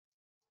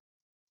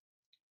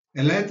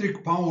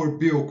Electric Power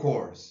Bill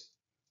course,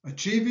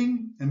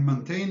 Achieving and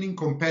Maintaining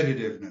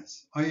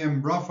Competitiveness. I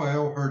am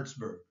Rafael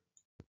Herzberg.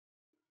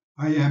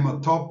 I am a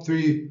top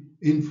 3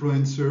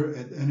 influencer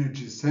at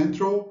Energy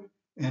Central,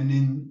 and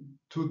in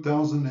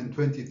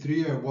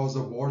 2023 I was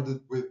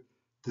awarded with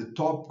the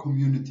top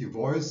community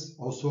voice,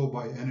 also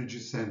by Energy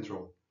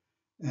Central.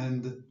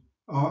 And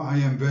I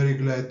am very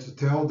glad to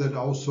tell that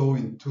also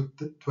in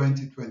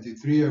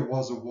 2023 I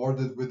was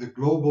awarded with the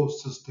Global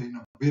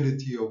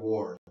Sustainability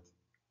Award.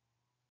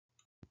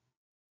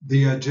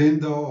 The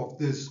agenda of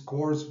this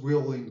course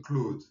will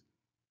include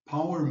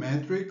power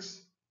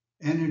metrics,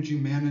 energy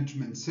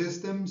management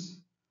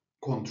systems,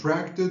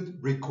 contracted,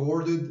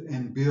 recorded,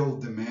 and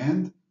billed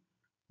demand,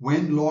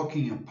 when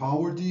locking a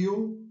power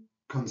deal,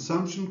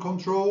 consumption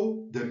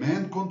control,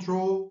 demand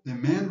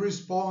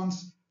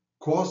response,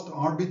 cost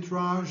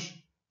arbitrage,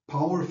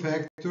 power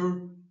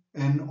factor,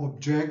 and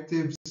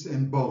objectives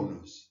and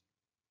bonus.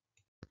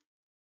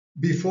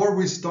 Before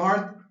we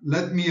start,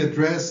 let me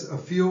address a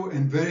few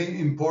and very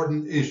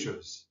important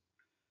issues.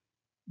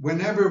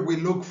 Whenever we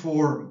look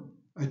for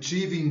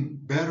achieving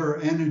better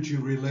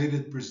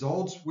energy-related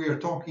results, we are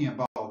talking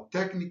about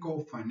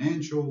technical,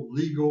 financial,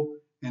 legal,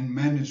 and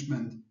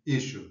management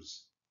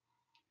issues.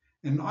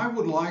 And I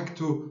would like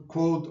to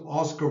quote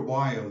Oscar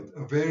Wilde,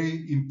 a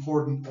very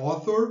important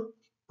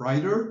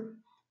writer.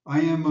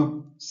 I am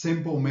a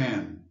simple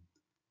man.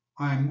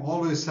 I am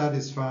always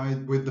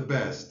satisfied with the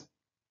best.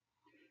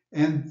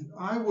 And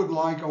I would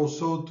like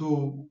also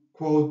to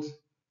quote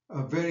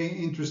a very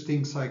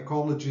interesting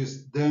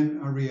psychologist, Dan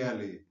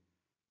Ariely.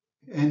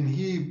 And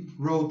he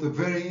wrote a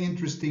very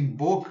interesting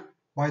book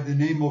by the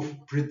name of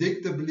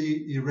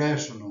Predictably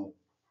Irrational.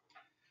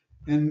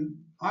 And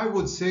I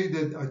would say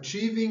that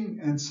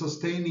achieving and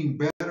sustaining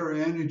better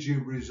energy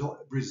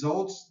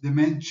results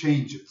demand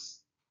changes.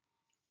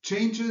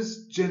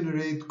 Changes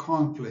generate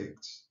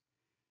conflicts.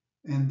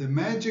 And the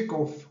magic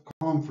of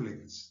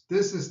conflicts,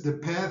 this is the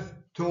path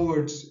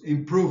towards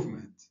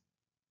improvement.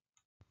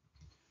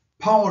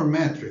 Power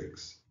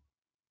metrics.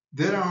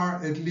 There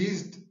are at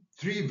least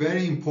 3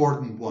 very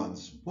important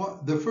ones.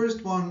 The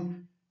first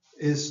one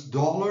is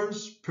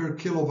dollars per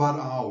kilowatt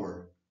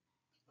hour.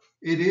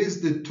 It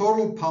is the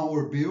total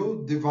power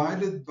bill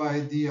divided by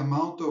the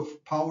amount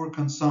of power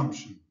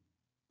consumption.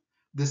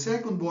 The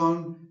second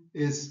one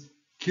is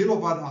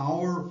kilowatt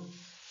hour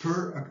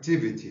per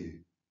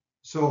activity.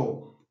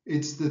 So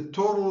it's the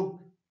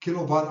total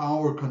kilowatt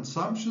hour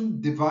consumption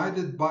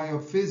divided by a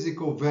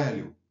physical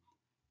value.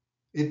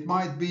 It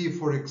might be,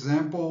 for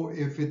example,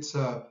 if it's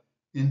an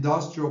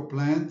industrial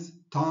plant,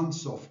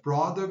 tons of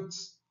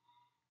products.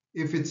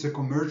 If it's a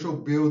commercial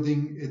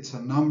building, it's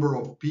a number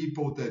of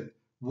people that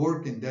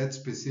work in that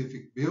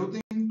specific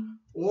building,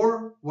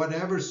 or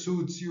whatever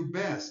suits you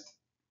best.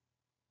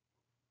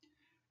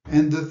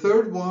 And the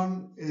third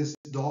one is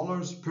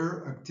dollars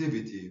per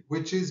activity,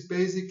 which is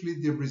basically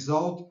the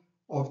result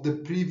of the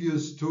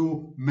previous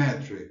 2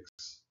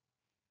 metrics.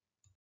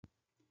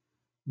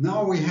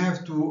 Now we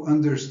have to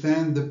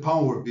understand the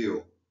power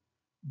bill.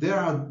 There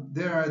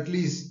are at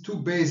least 2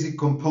 basic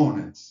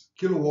components,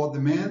 kilowatt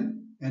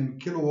demand and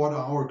kilowatt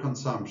hour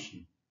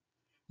consumption.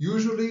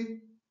 Usually,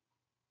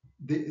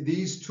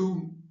 these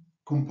 2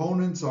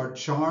 components are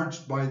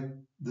charged by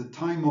the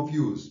time of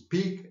use,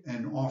 peak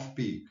and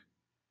off-peak.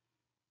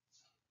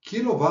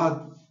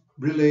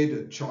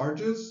 Kilowatt-related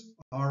charges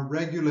are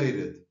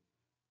regulated,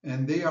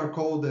 and they are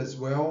called as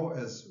well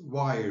as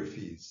wire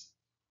fees.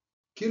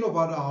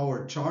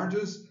 Kilowatt-hour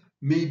charges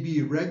may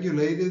be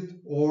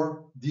regulated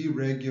or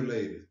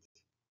deregulated.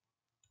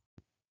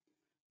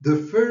 The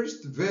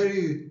first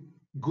very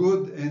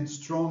good and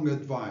strong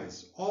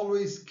advice,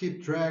 always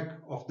keep track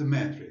of the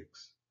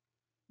metrics.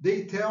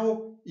 They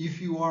tell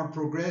if you are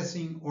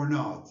progressing or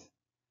not.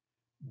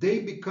 They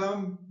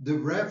become the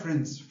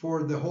reference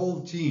for the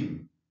whole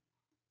team.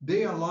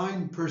 They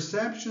align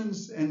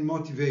perceptions and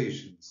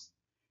motivations.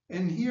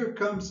 And here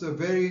comes a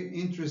very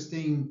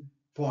interesting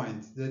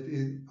point that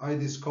I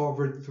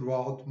discovered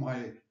throughout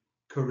my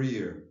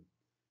career.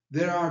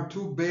 There are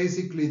 2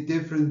 basically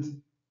different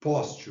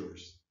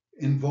postures,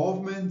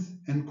 involvement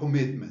and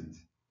commitment.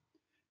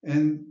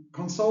 And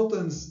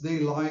consultants, they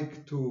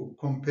like to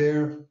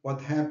compare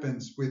what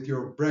happens with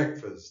your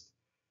breakfast,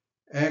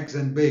 eggs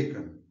and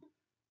bacon.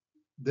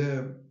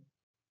 The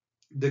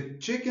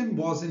chicken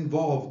was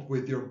involved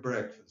with your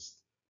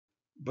breakfast,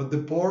 but the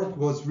pork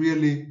was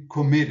really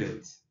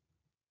committed.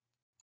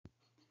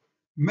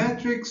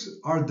 Metrics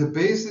are the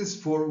basis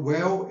for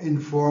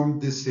well-informed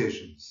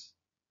decisions.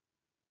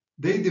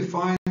 They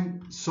define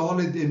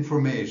solid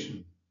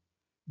information.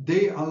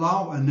 They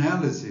allow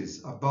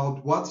analysis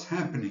about what's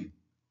happening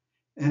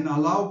and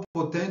allow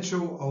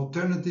potential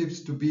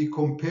alternatives to be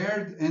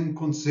compared and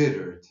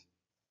considered.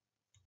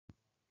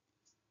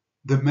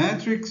 The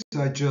metrics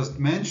I just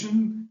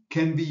mentioned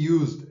can be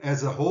used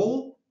as a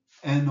whole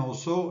and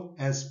also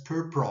as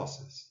per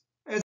process.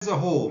 As a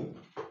whole,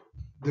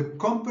 the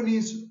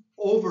company's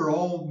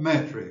overall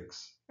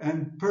metrics,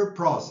 and per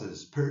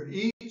process, per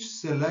each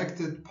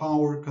selected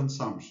power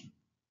consumption.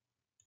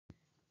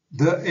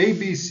 The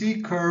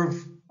ABC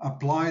curve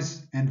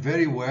applies and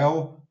very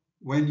well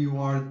when you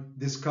are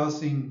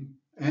discussing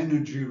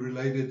energy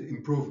related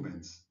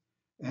improvements.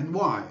 And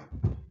why?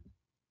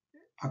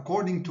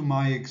 According to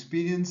my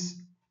experience,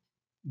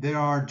 there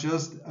are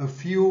just a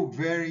few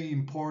very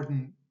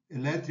important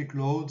electric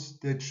loads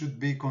that should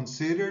be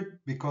considered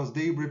because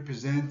they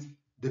represent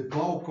the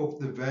bulk of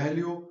the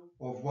value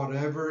of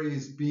whatever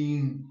is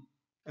being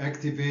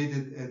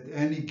activated at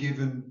any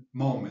given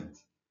moment.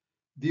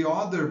 The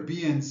other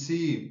B and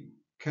C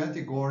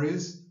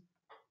categories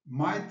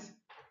might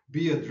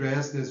be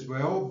addressed as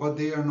well, but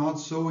they are not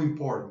so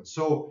important.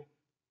 So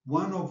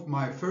one of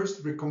my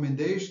first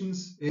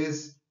recommendations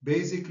is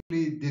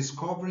basically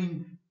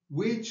discovering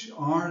which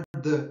are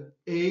the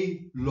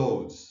A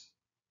loads.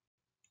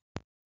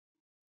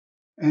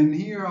 And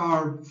here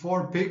are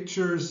 4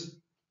 pictures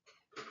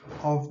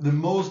of the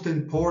most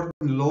important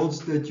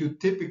loads that you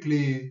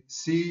typically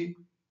see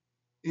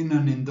in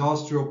an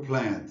industrial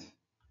plant.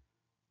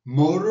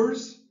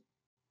 Motors,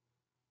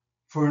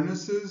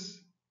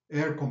 furnaces,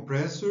 air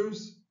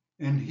compressors,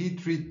 and heat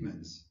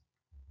treatments.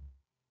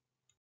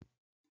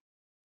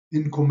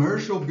 In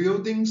commercial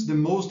buildings, the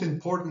most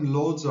important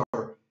loads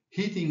are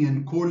heating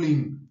and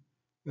cooling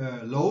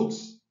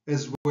loads,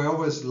 as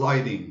well as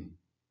lighting.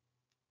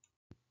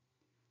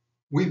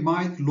 We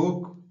might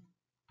look,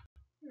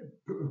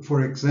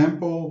 for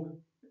example,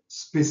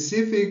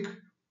 specific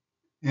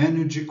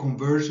energy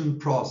conversion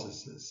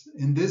processes.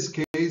 In this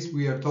case,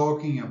 we are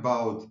talking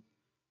about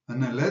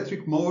an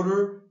electric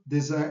motor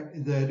that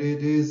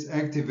it is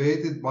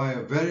activated by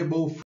a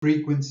variable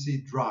frequency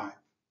drive.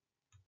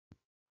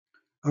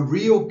 A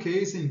real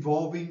case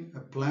involving a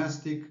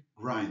plastic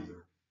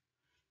grinder.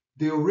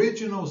 The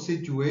original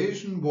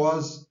situation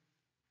was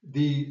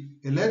the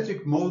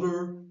electric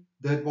motor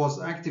that was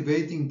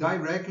activating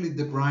directly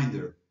the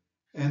grinder,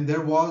 and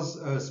there was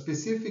a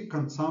specific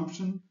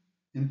consumption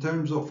in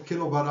terms of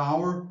kilowatt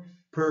hour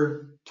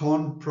per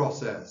ton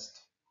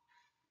processed.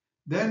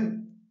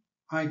 Then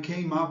I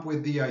came up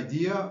with the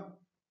idea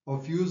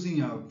of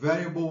using a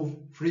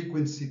variable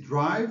frequency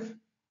drive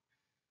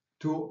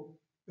to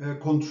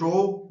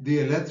control the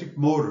electric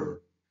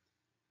motor.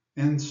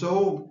 And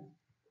so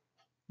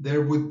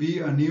there would be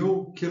a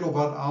new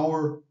kilowatt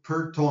hour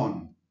per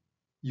ton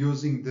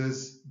using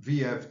this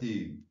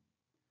VFD.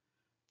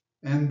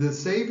 And the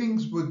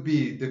savings would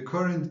be the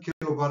current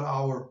kilowatt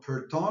hour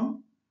per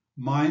ton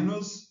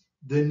minus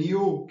the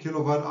new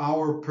kilowatt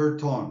hour per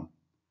ton.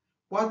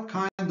 What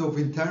kind of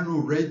internal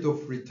rate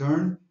of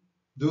return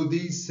do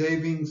these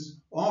savings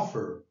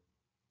offer?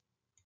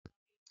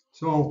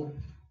 So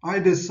I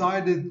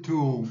decided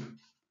to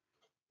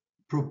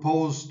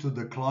propose to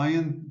the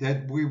client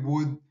that we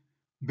would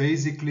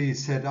basically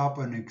set up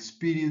an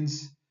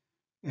experience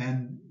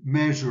and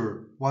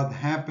measure what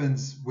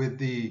happens with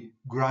the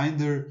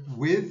grinder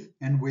with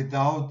and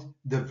without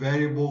the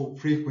variable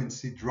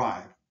frequency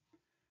drive.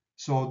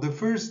 So the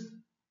first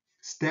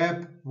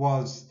step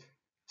was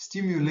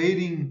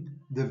stimulating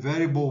the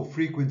variable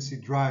frequency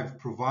drive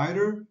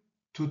provider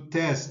to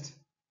test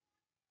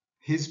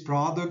his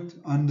product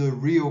under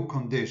real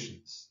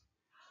conditions.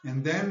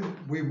 And then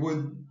we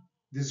would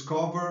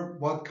discover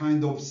what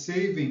kind of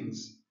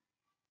savings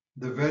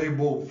the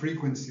variable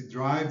frequency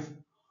drive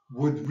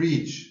would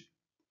reach.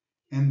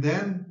 And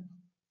then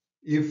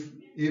if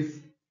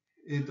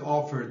it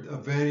offered a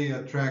very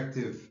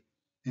attractive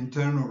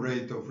internal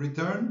rate of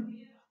return,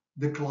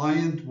 the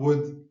client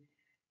would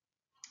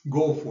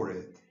go for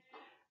it.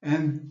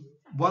 And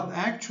what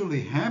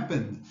actually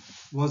happened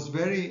was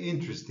very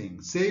interesting.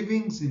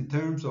 Savings in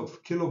terms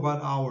of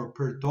kilowatt hour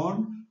per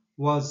ton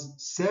was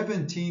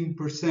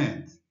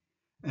 17%.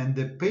 And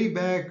the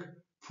payback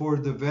for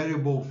the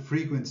variable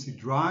frequency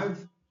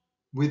drive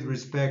with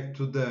respect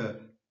to the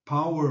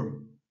power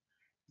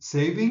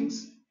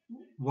savings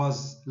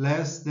was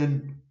less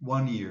than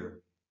 1 year.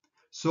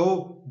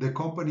 So the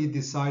company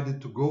decided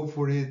to go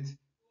for it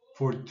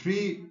for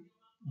 3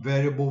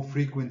 variable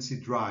frequency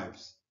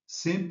drives.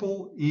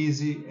 Simple,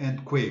 easy,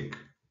 and quick.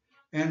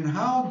 And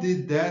how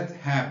did that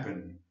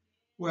happen?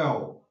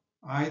 Well,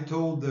 I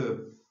told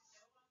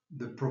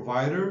the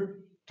provider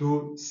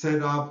to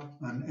set up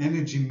an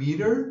energy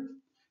meter,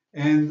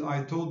 and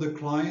I told the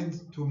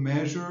client to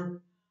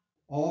measure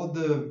all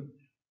the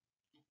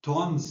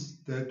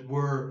tons that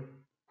were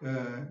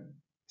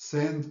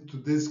sent to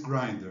this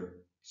grinder,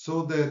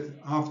 so that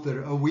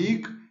after a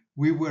week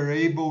we were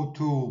able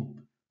to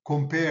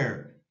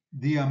compare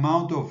the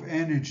amount of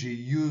energy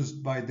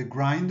used by the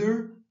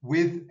grinder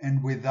with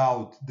and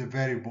without the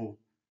variable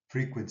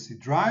frequency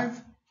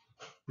drive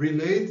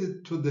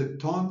related to the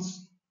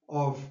tons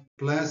of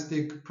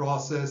plastic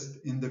processed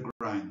in the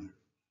grinder.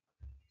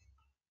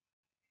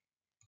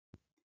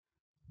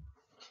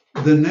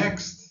 The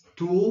next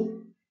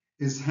tool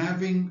is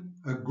having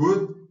a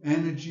good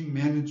energy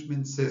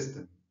management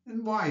system.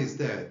 And why is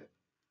that?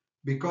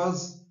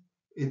 Because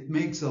it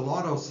makes a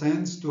lot of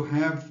sense to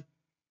have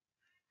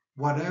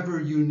whatever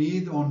you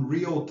need on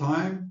real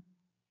time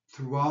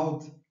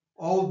throughout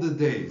all the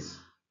days.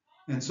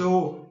 And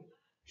so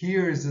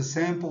Here is a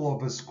sample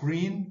of a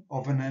screen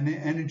of an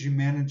energy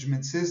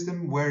management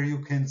system where you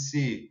can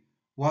see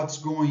what's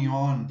going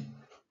on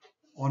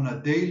a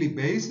daily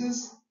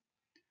basis.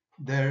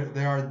 There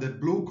are the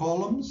blue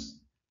columns,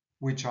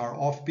 which are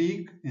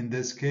off-peak in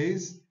this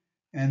case,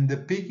 and the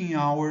peaking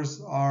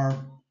hours are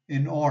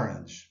in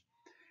orange.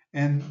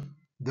 And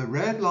the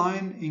red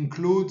line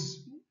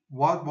includes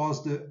what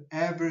was the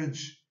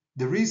average,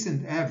 the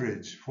recent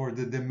average for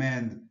the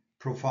demand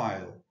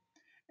profile.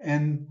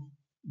 And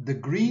the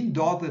green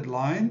dotted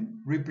line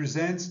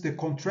represents the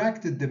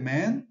contracted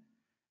demand,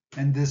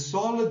 and the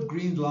solid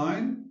green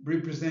line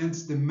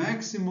represents the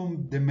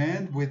maximum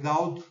demand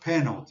without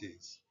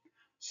penalties.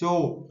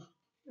 So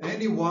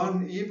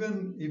anyone,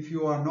 even if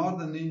you are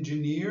not an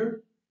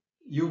engineer,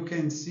 you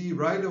can see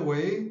right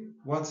away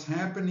what's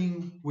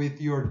happening with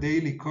your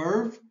daily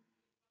curve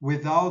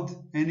without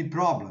any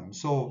problem.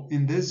 So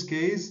in this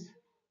case,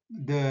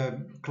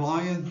 the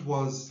client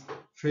was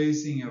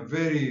facing a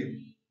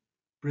very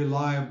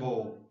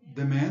reliable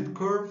demand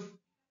curve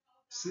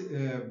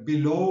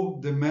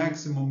below the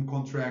maximum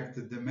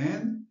contracted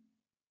demand,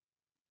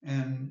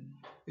 and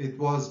it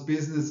was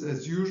business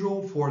as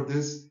usual for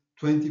this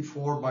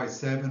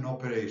 24/7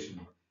 operation.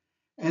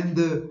 And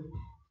the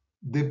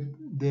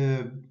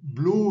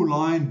blue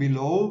line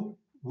below,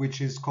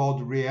 which is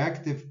called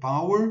reactive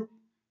power,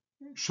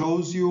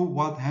 shows you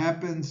what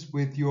happens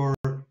with your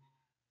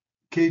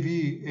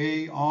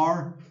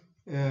kVAR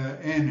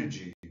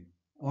energy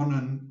on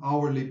an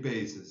hourly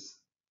basis.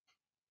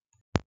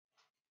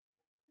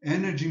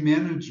 Energy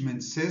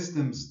management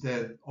systems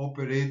that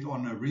operate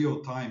on a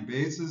real-time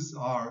basis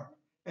are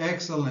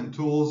excellent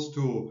tools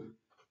to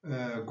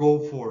go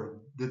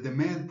for the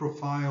demand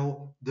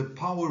profile, the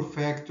power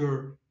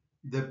factor,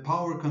 the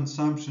power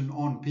consumption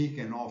on peak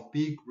and off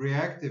peak,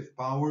 reactive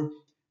power,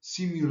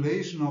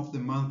 simulation of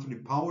the monthly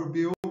power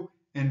bill,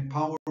 and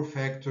power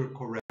factor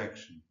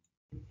correction.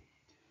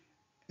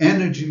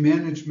 Energy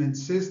management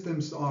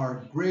systems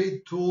are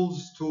great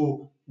tools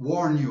to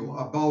warn you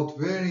about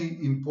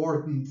very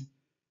important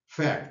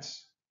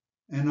facts.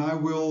 And I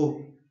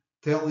will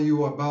tell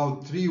you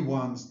about 3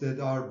 ones that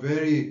are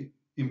very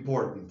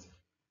important.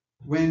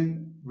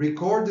 When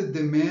recorded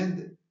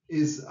demand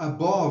is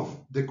above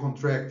the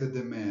contracted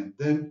demand,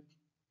 then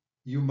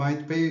you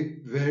might pay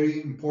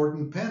very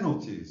important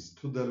penalties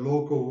to the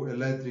local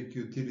electric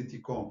utility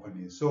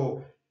company.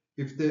 So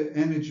if the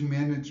energy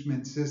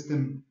management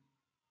system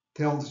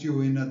tells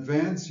you in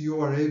advance,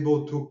 you are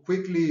able to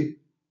quickly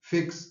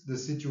fix the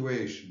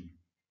situation.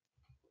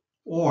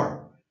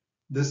 Or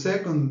the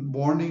second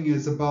warning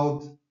is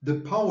about the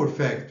power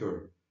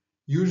factor.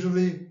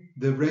 Usually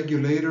the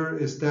regulator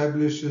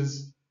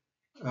establishes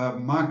a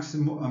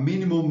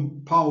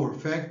minimum power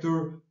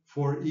factor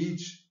for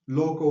each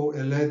local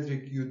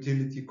electric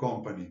utility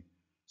company.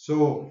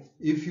 So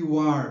if you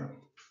are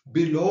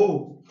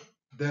below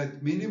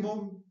that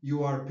minimum,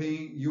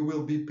 you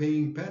will be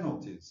paying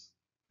penalties.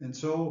 And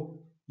so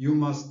you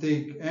must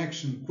take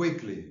action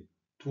quickly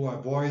to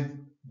avoid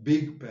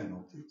big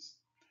penalties.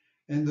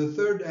 And the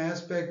third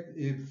aspect,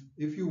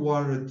 if you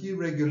are a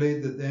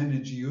deregulated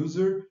energy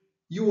user,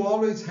 you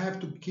always have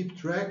to keep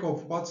track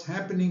of what's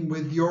happening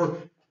with your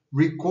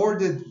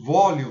recorded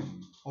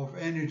volume of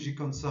energy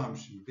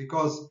consumption.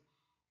 Because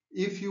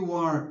if you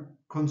are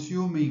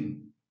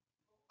consuming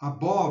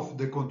above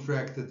the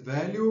contracted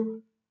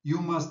value,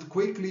 you must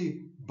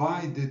quickly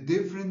buy the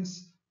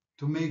difference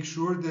to make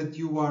sure that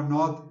you are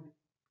not,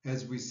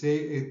 as we say,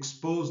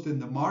 exposed in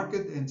the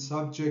market and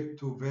subject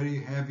to very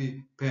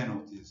heavy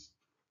penalties.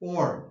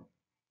 Or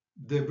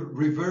the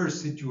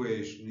reverse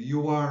situation,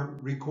 you are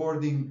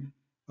recording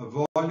a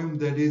volume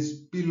that is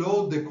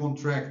below the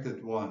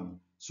contracted one.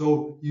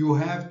 So you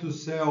have to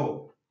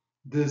sell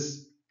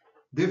this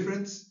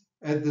difference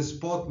at the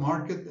spot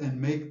market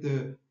and make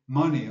the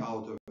money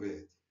out of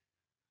it.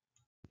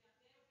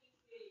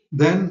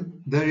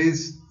 Then there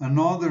is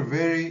another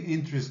very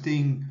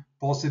interesting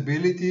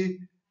possibility.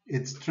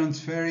 It's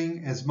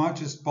transferring as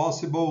much as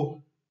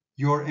possible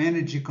your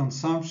energy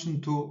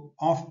consumption to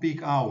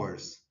off-peak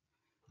hours.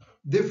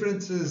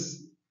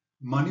 Differences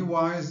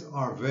money-wise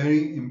are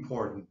very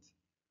important.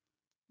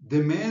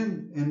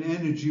 Demand and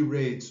energy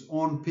rates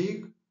on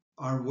peak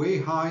are way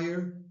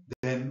higher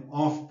than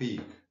off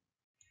peak.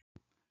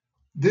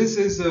 This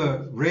is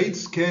a rate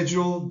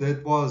schedule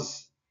that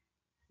was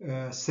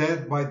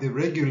set by the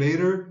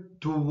regulator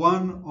to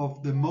one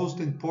of the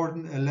most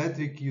important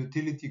electric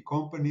utility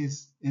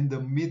companies in the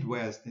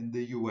Midwest in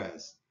the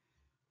US.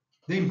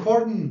 The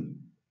important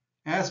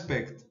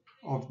aspect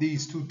of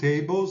these two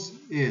tables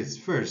is,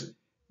 first,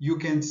 you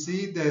can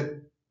see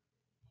that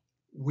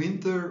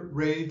winter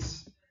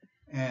rates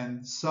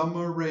and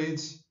summer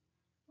rates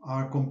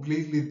are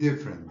completely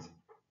different.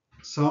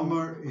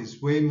 Summer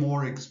is way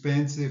more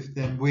expensive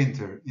than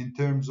winter in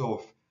terms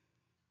of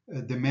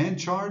demand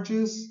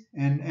charges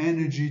and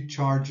energy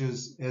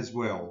charges as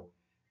well.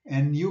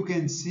 And you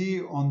can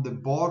see on the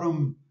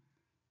bottom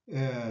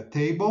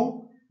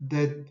table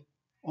that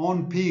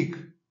on peak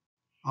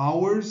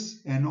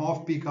hours and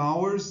off peak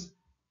hours,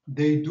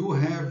 they do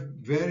have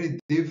very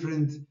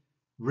different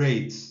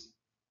rates.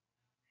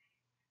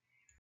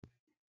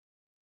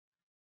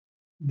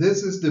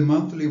 This is the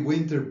monthly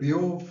winter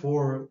bill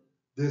for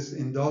this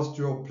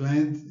industrial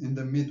plant in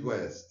the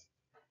Midwest.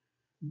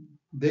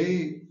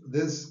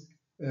 This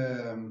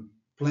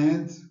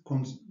plant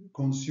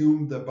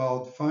consumed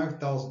about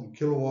 5,000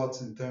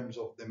 kilowatts in terms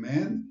of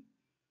demand,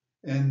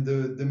 and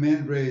the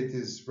demand rate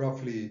is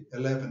roughly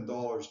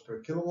 $11 per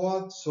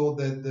kilowatt, so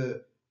that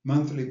the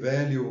monthly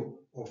value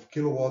of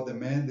kilowatt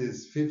demand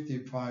is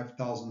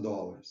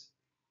 $55,000.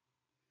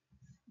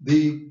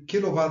 The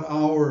kilowatt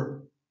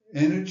hour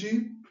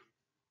energy,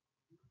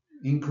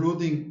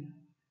 including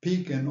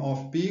peak and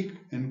off-peak,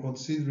 and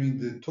considering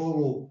the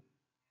total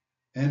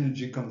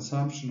energy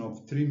consumption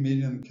of 3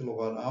 million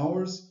kilowatt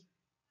hours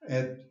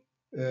at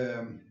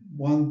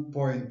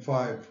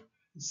 1.5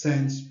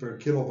 cents per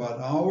kilowatt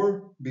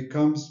hour,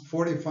 becomes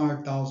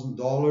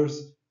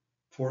 $45,000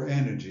 for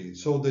energy.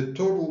 So the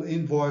total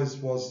invoice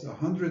was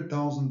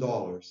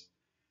 $100,000.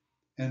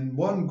 And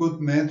one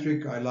good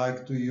metric I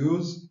like to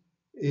use,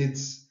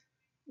 it's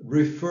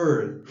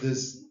refer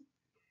this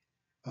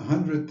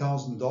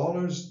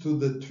 $100,000 to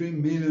the 3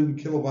 million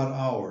kilowatt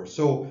hour.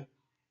 So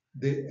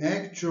the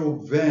actual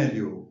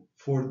value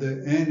for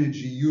the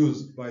energy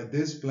used by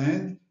this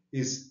plant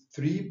is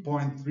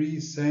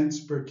 3.3 cents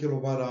per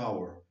kilowatt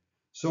hour.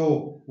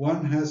 So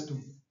one has to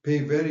pay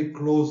very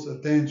close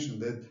attention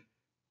that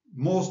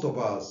most of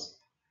us,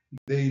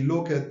 they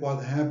look at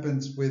what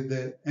happens with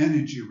the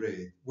energy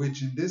rate,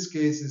 which in this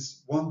case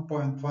is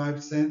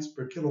 1.5 cents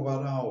per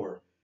kilowatt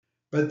hour.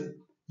 But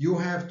you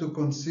have to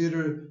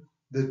consider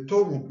the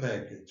total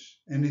package,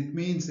 and it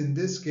means in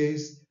this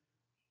case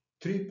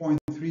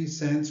 3.3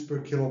 cents per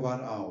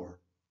kilowatt hour.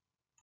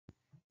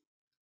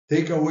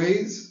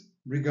 Takeaways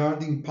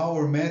regarding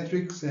power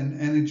metrics and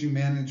energy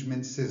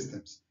management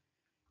systems.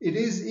 It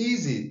is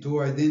easy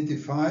to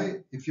identify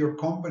if your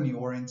company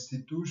or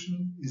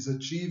institution is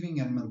achieving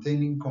and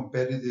maintaining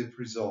competitive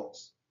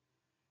results.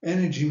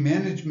 Energy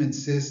management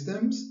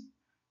systems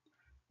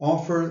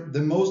offer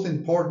the most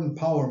important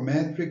power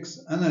metrics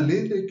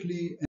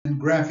analytically and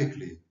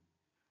graphically,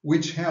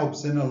 which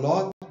helps and a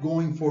lot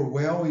going for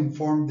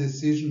well-informed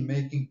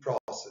decision-making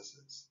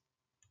processes.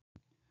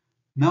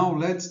 Now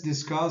let's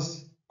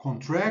discuss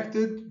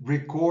contracted,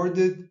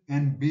 recorded,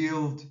 and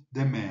billed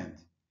demand.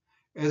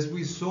 As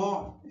we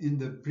saw in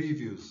the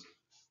previous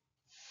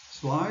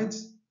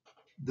slides,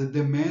 the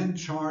demand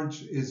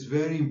charge is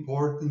very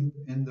important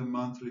in the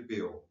monthly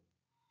bill.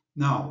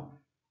 Now,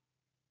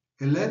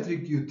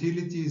 electric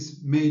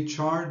utilities may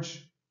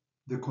charge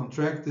the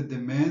contracted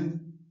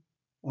demand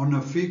on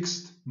a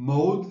fixed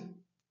mode.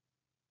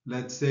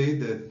 Let's say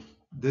that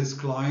this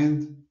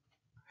client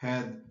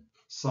had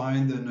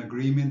signed an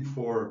agreement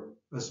for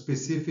a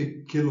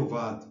specific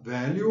kilowatt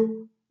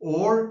value,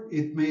 or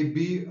it may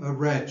be a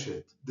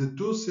ratchet. The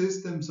two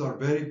systems are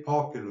very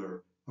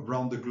popular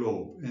around the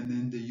globe and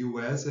in the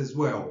US as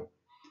well.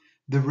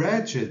 The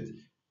ratchet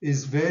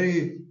is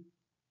a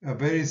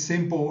very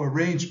simple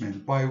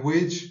arrangement by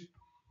which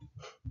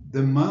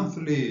the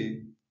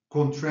monthly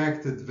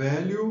contracted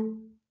value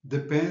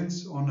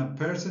depends on a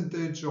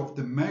percentage of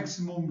the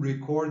maximum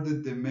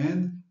recorded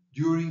demand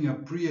during a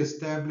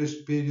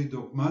pre-established period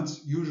of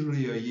months,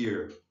 usually a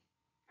year.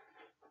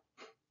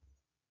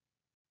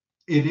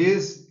 It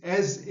is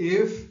as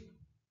if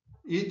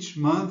each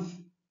month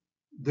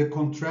the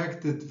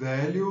contracted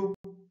value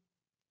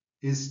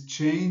is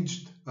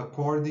changed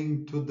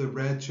according to the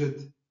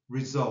ratchet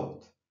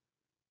result.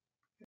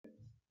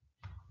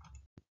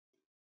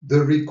 The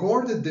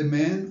recorded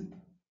demand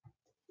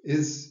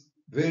is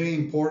very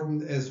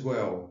important as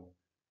well.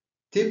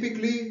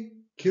 Typically,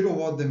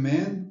 kilowatt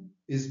demand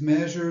is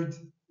measured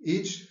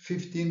each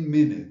 15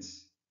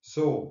 minutes.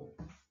 So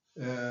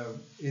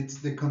it's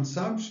the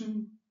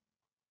consumption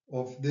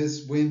of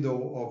this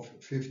window of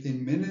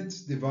 15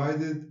 minutes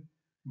divided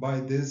by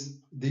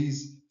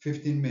these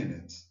 15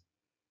 minutes.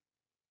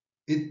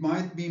 It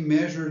might be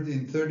measured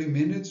in 30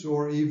 minutes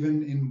or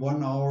even in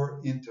 1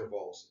 hour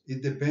intervals.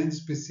 It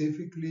depends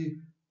specifically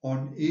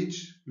on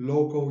each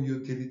local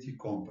utility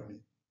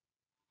company.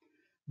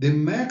 The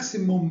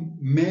maximum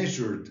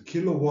measured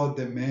kilowatt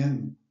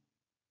demand,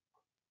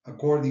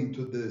 according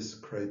to this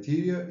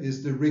criteria,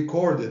 is the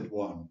recorded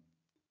one.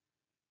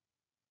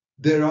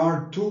 There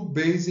are two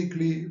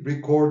basically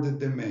recorded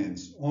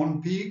demands,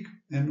 on peak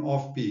and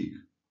off peak.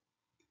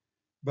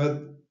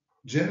 But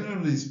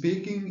generally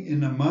speaking,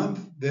 in a month,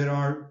 there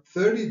are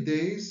 30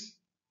 days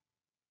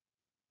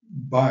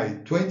by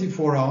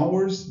 24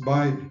 hours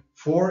by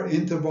 4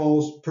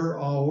 intervals per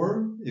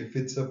hour, if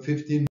it's a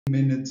 15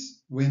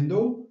 minutes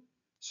window.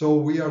 So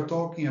we are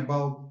talking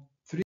about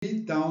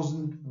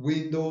 3,000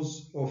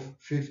 windows of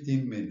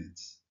 15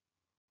 minutes.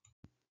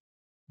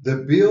 The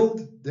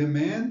billed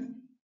demand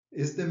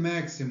is the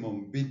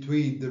maximum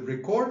between the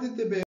recorded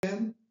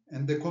demand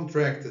and the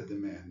contracted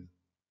demand.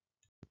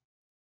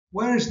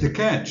 Where is the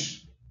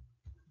catch?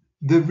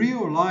 The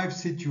real-life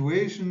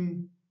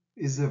situation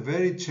is a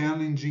very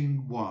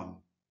challenging one.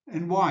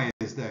 And why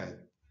is that?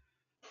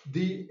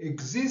 The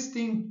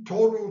existing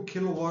total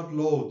kilowatt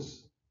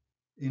loads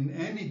in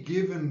any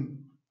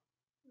given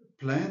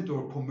plant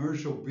or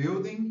commercial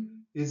building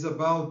is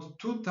about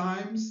 2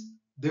 times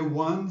the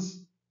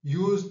ones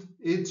used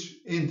each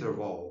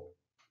interval.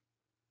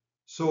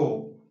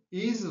 So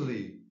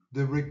easily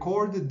the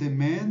recorded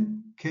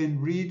demand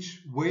can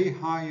reach way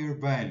higher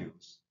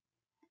values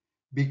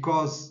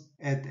because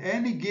at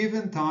any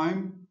given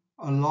time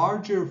a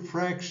larger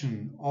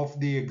fraction of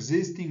the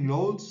existing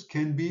loads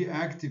can be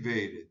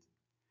activated.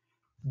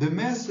 The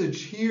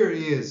message here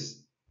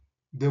is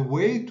the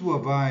way to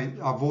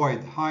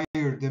avoid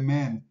higher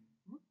demand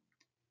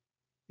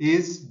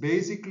is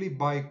basically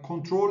by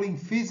controlling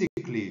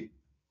physically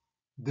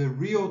the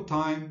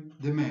real-time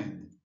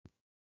demand.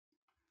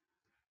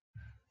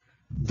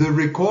 The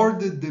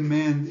recorded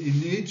demand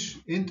in each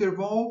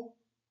interval,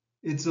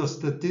 it's a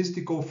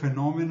statistical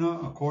phenomena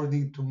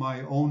according to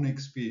my own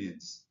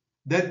experience.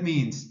 That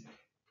means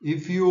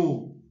if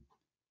you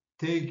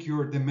take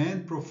your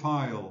demand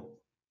profile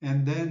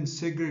and then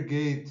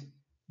segregate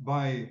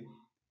by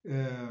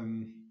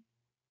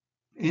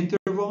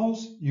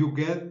intervals, you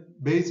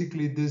get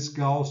basically this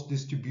Gauss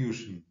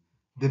distribution.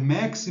 The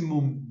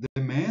maximum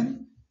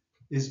demand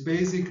is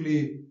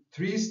basically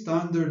 3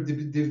 standard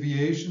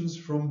deviations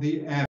from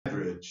the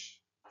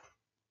average.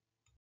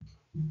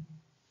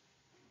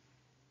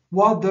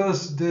 What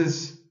does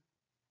this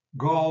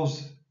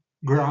Gauss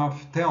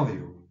graph tell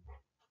you?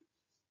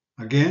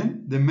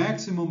 Again, the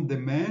maximum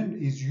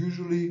demand is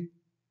usually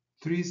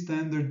 3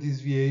 standard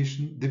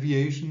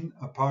deviation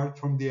apart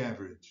from the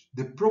average.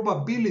 The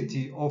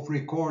probability of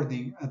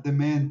recording a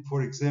demand,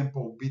 for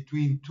example,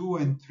 between 2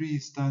 and 3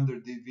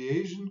 standard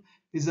deviation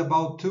is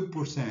about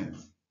 2%.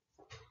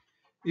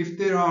 If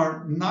there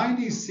are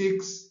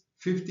 96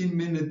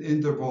 15-minute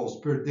intervals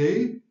per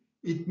day,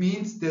 it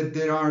means that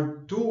there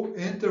are 2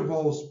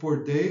 intervals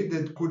per day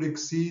that could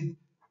exceed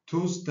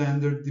 2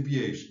 standard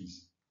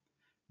deviations.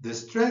 The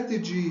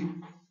strategy,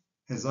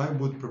 as I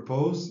would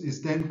propose,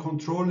 is then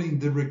controlling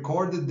the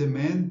recorded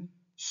demand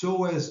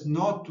so as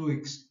not to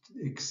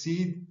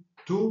exceed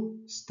 2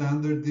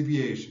 standard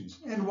deviations.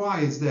 And why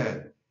is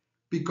that?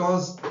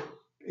 Because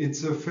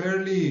it's a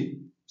fairly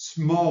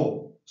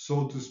small,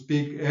 so to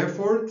speak,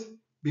 effort,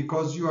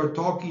 because you are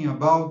talking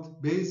about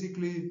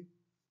basically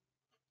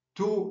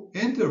 2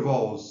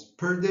 intervals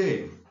per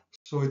day.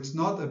 So it's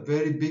not a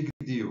very big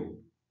deal.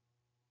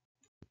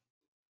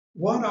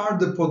 What are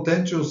the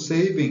potential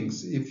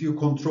savings if you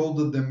control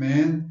the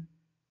demand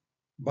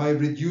by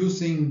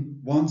reducing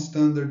 1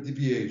 standard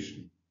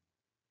deviation?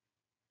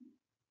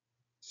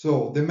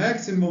 So the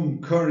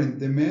maximum current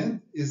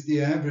demand is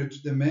the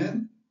average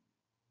demand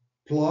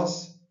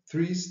plus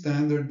 3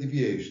 standard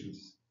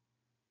deviations.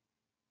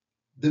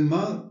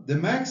 The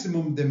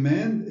maximum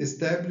demand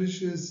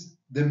establishes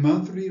the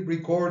monthly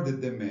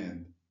recorded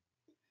demand.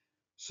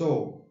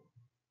 So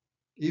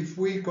if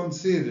we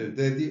consider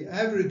that the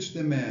average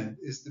demand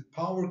is the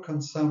power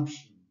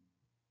consumption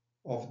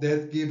of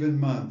that given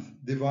month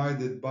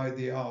divided by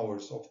the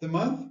hours of the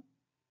month,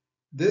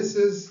 this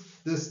is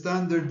the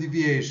standard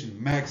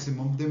deviation,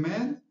 maximum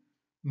demand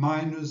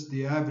minus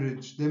the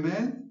average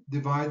demand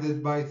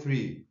divided by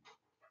 3.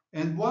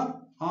 And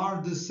what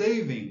are the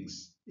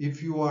savings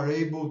if you are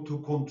able to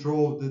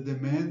control the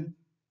demand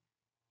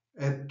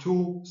at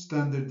 2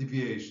 standard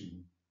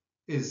deviation?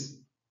 Is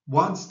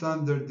 1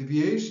 standard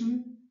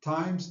deviation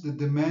times the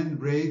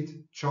demand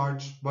rate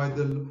charged by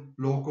the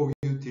local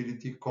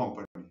utility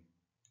company.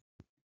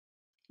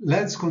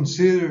 Let's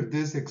consider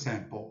this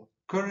example.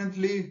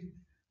 Currently,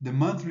 the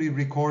monthly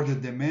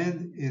recorded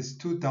demand is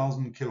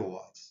 2000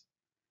 kilowatts.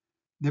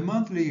 The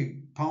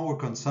monthly power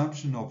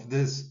consumption of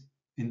this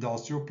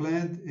industrial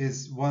plant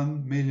is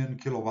 1 million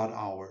kilowatt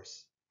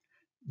hours.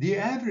 The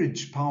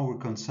average power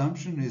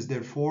consumption is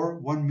therefore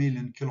 1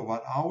 million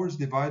kilowatt hours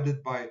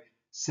divided by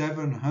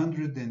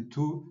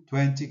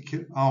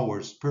 720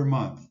 hours per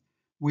month,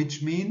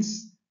 which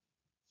means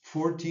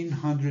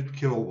 1400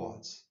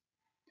 kilowatts.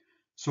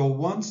 So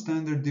 1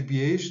 standard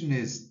deviation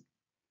is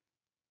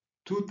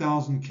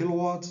 2000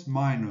 kilowatts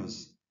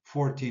minus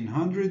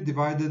 1400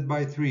 divided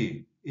by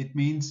 3. It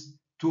means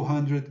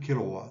 200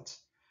 kilowatts.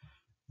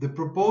 The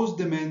proposed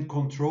demand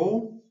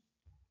control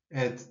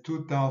at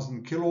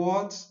 2000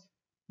 kilowatts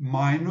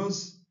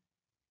minus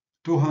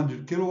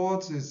 200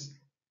 kilowatts is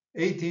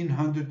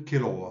 1800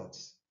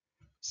 kilowatts.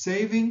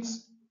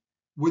 Savings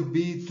would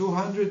be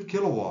 200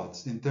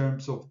 kilowatts in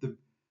terms of the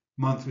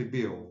monthly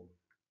bill.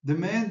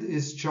 Demand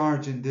is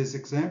charged in this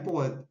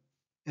example at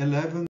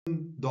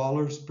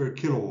 $11 per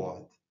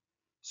kilowatt.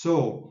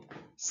 So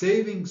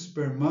savings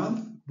per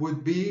month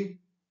would be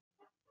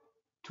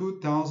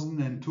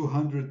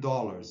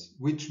 $2,200,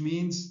 which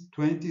means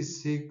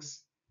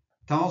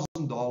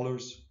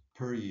 $26,000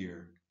 per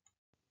year.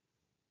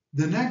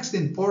 The next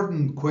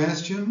important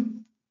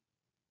question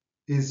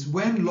is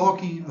when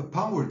locking a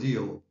power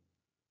deal,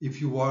 if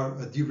you are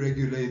a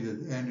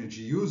deregulated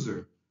energy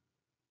user,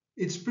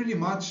 it's pretty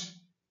much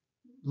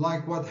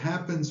like what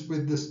happens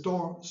with the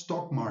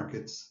stock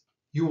markets.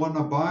 You want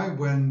to buy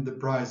when the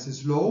price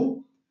is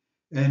low,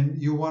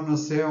 and you want to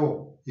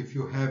sell if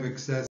you have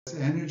excess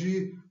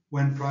energy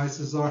when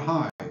prices are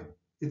high.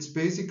 It's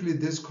basically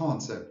this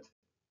concept.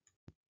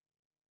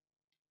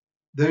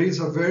 There is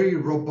a very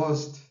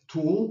robust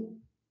tool.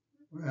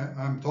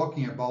 I'm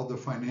talking about the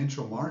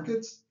financial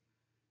markets,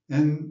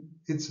 and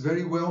it's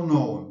very well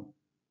known.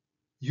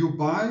 You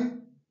buy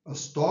a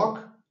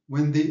stock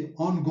when the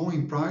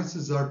ongoing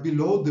prices are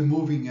below the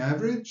moving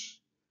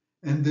average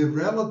and the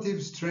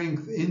relative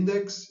strength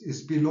index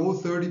is below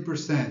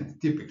 30%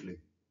 typically.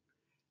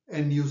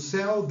 And you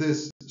sell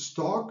this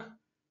stock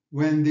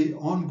when the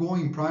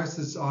ongoing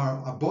prices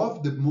are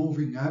above the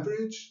moving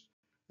average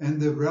and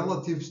the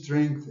relative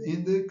strength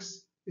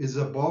index is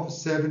above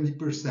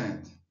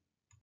 70%.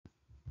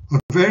 A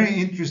very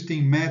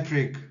interesting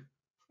metric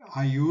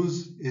I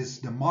use is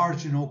the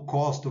marginal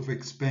cost of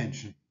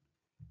expansion.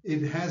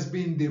 It has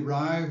been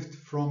derived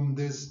from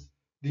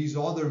these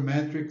other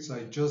metrics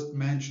I just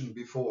mentioned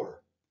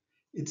before.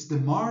 It's the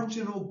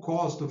marginal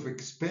cost of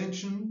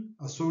expansion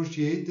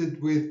associated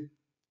with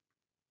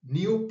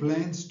new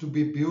plants to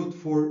be built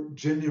for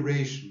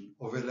generation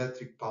of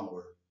electric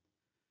power.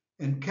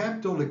 And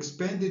capital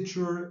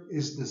expenditure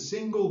is the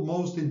single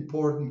most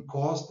important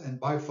cost and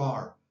by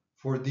far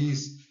for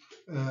these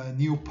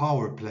new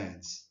power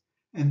plants.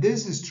 And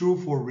this is true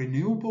for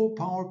renewable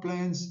power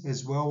plants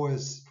as well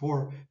as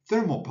for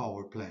thermal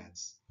power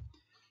plants.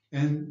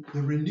 And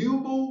the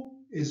renewable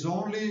is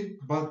only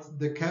but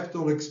the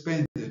capital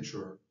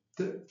expenditure.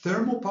 The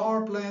thermal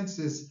power plants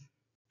is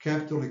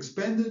capital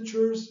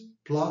expenditures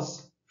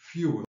plus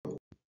fuel.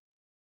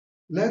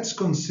 Let's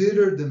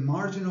consider the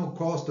marginal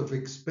cost of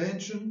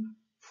expansion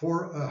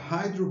for a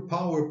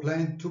hydropower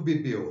plant to be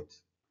built.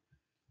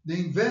 The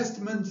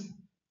investment,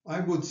 I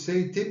would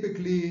say,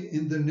 typically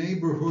in the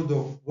neighborhood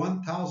of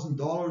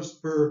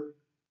 $1,000 per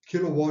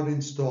kilowatt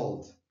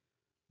installed.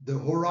 The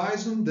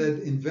horizon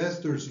that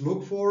investors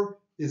look for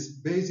is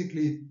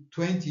basically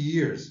 20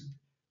 years.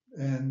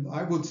 And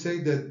I would say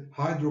that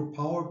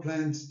hydropower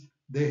plants,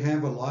 they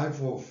have a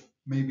life of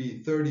maybe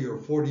 30 or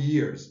 40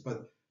 years,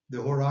 but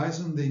the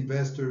horizon the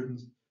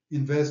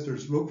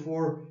investors look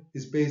for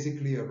is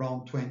basically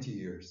around 20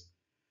 years.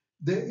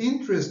 The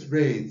interest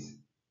rate,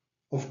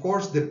 of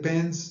course,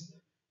 depends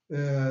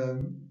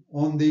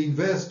on the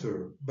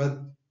investor, but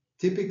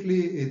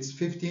typically it's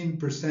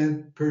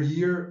 15% per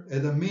year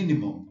at a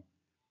minimum.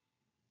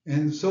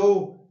 And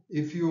so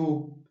if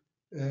you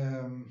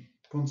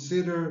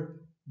consider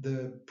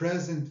the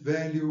present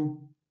value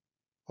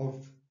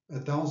of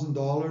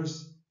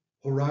 $1,000,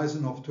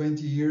 horizon of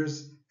 20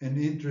 years, and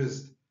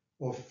interest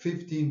of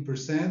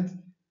 15%,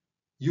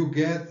 you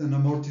get an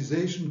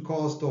amortization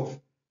cost of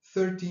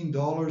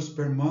 $13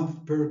 per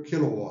month per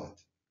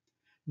kilowatt.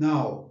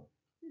 Now,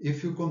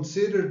 if you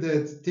consider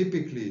that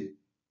typically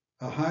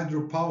a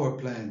hydropower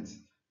plant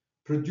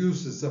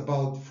produces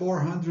about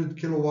 400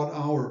 kilowatt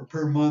hour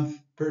per month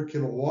per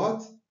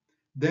kilowatt,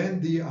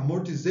 then the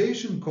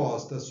amortization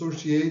cost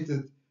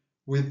associated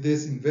with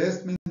this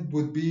investment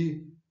would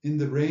be in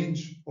the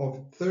range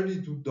of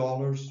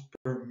 $32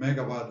 per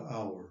megawatt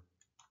hour.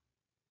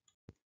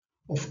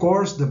 Of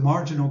course, the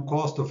marginal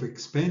cost of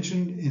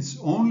expansion is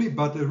only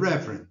but a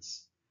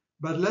reference,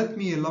 but let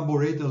me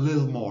elaborate a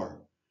little more.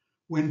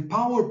 When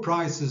power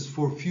prices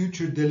for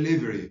future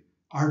delivery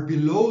are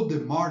below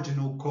the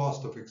marginal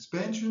cost of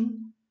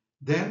expansion,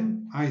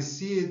 then I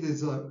see it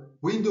as a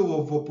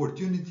window of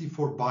opportunity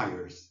for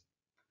buyers.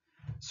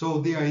 So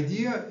the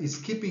idea is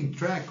keeping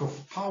track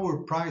of power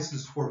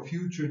prices for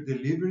future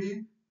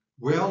delivery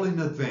well in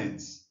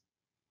advance.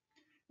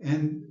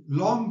 And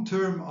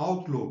long-term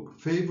outlook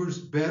favors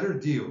better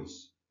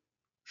deals.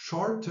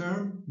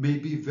 Short-term may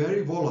be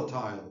very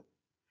volatile,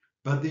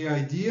 but the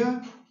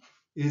idea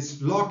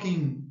is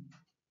locking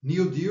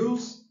new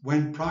deals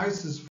when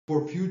prices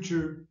for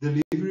future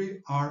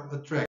delivery are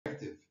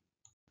attractive.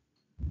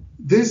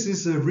 This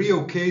is a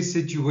real case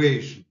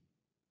situation.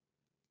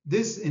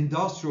 This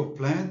industrial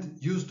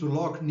plant used to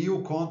lock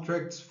new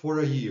contracts for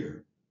a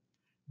year.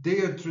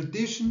 Their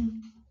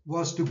tradition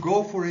was to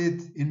go for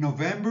it in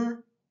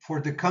November for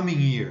the coming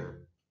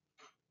year.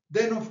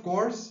 Then, of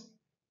course,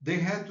 they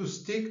had to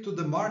stick to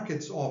the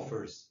market's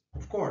offers.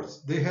 Of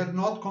course, they had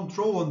not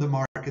control on the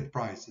market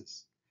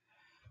prices.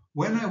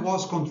 When I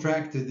was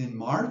contracted in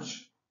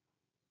March,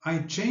 I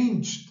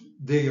changed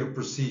their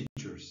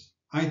procedures.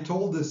 I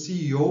told the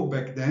CEO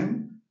back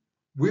then,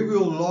 we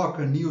will lock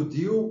a new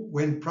deal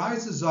when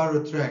prices are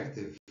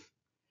attractive.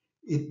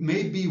 It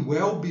may be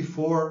well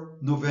before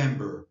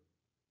November.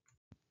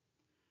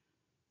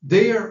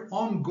 Their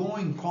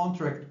ongoing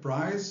contract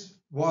price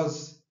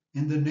was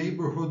in the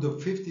neighborhood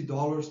of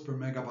 $50 per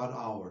megawatt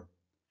hour.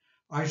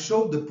 I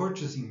showed the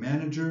purchasing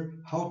manager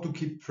how to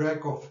keep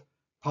track of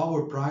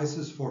power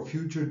prices for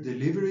future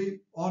delivery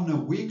on a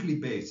weekly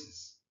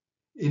basis.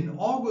 In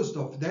August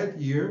of that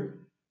year,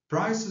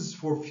 prices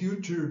for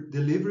future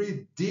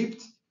delivery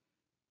dipped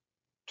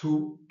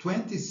to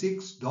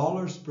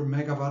 $26 per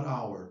megawatt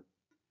hour.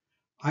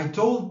 I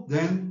told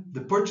then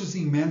the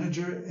purchasing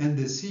manager and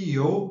the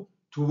CEO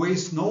to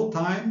waste no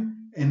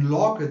time and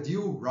lock a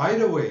deal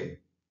right away.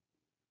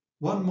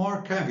 One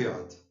more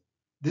caveat.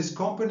 This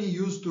company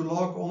used to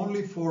lock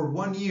only for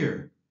 1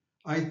 year.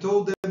 I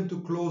told them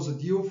to close a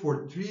deal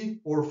for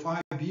 3 or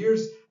 5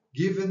 years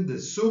given the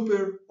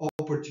super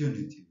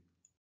opportunity.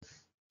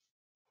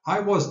 I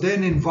was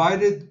then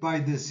invited by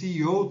the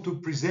CEO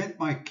to present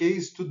my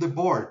case to the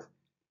board,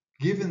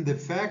 given the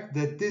fact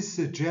that this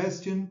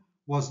suggestion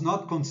was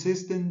not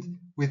consistent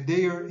with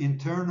their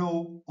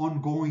internal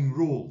ongoing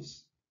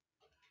rules.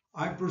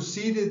 I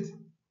proceeded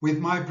with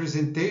my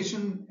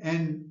presentation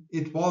and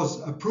it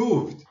was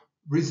approved.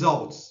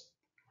 Results.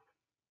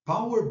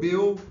 Power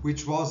bill,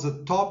 which was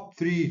a top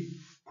 3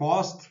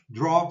 cost,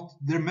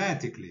 dropped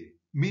dramatically.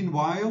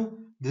 Meanwhile,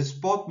 the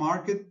spot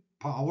market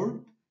power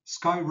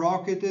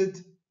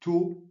skyrocketed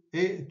to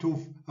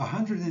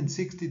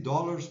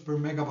 $160 per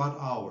megawatt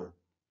hour.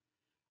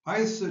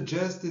 I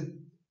suggested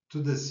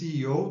to the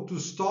CEO to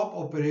stop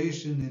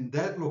operation in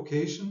that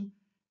location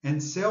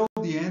and sell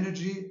the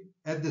energy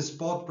at the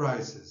spot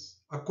prices.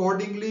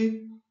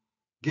 Accordingly,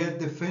 get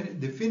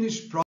the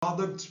finished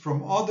products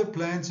from other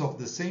plants of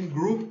the same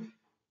group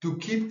to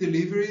keep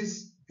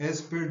deliveries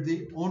as per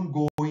the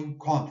ongoing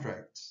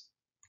contracts.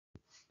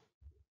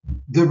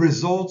 The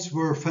results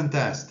were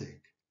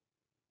fantastic.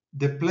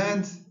 The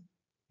plant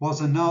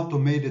was an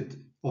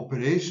automated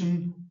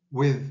operation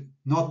with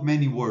not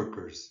many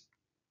workers.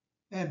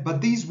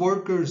 But these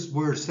workers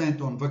were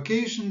sent on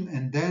vacation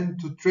and then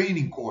to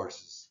training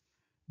courses.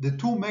 The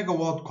 2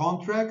 megawatt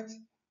contract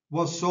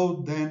was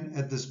sold then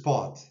at the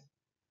spot.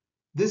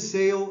 This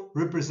sale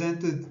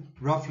represented,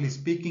 roughly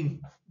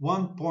speaking,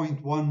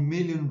 1.1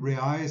 million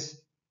reais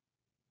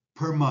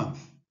per month.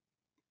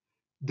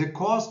 The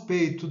cost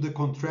paid to the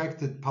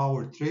contracted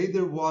power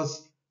trader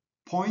was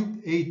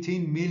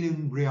 0.18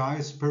 million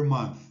reais per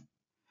month.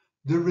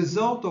 The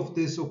result of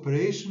this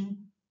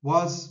operation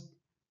was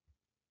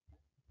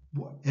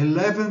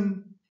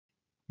 11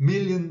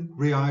 million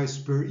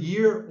reais per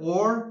year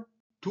or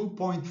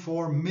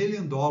 $2.4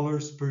 million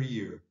per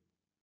year.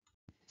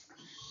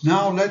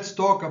 Now let's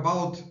talk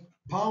about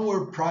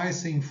power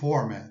pricing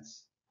formats.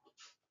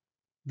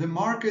 The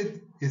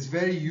market is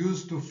very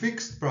used to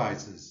fixed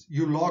prices.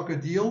 You lock a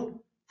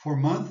deal for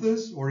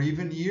months or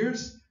even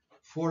years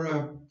for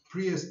a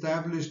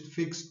pre-established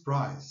fixed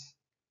price.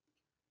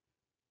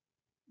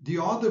 The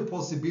other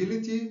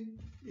possibility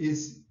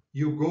is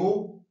you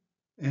go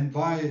and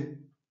buy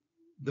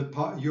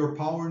your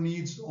power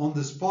needs on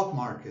the spot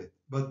market,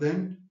 but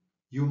then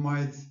you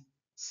might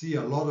see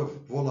a lot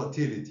of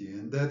volatility,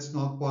 and that's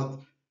not what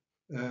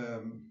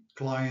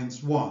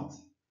clients want.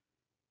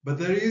 But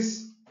there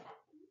is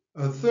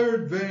a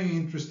third very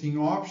interesting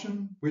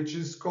option, which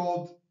is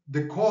called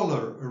the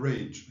collar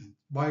arrangement,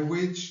 by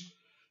which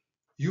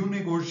you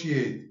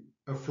negotiate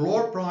a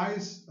floor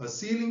price, a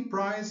ceiling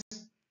price,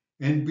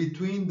 and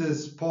between the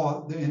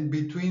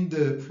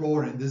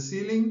floor and the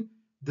ceiling,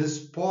 the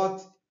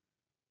spot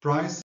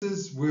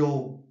prices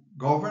will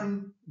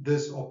govern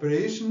this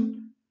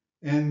operation,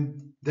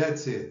 and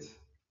that's it.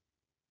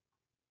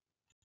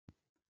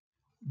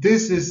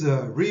 This is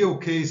a real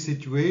case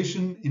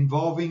situation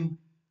involving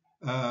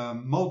a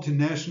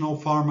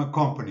multinational pharma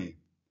company.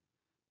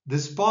 The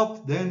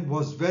spot then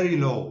was very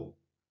low,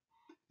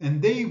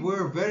 and they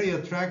were very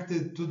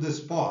attracted to the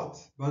spot,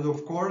 but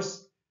of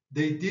course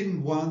they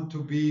didn't want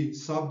to be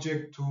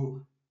subject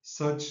to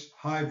such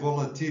high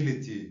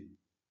volatility,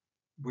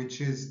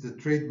 which is the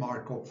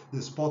trademark of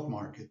the spot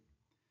market.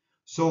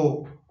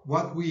 So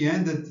what we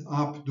ended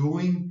up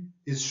doing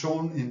is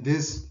shown in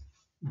this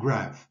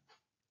graph.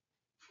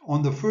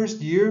 On the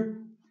first year,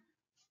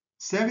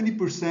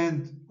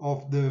 70%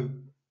 of the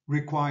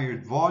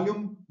required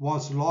volume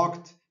was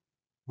locked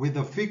with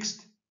a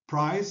fixed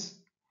price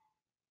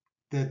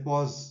that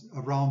was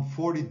around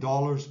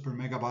 $40 per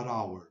megawatt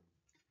hour.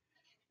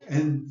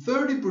 And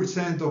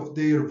 30% of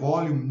their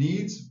volume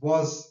needs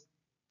was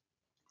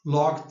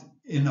locked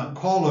in a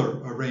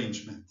collar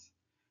arrangement.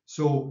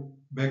 So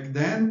back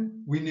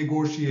then we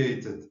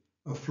negotiated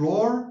a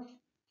floor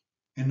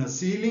and a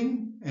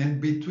ceiling,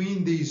 and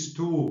between these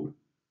two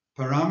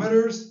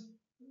parameters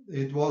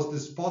it was the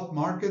spot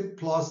market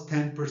plus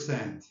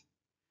 10%.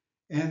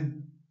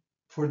 And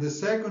for the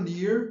second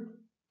year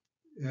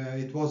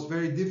it was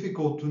very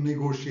difficult to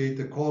negotiate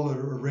a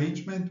collar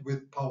arrangement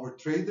with power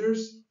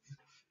traders.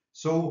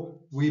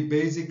 So we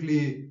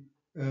basically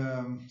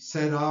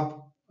set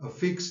up a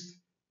fixed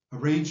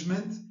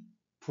arrangement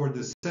for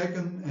the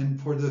second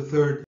and for the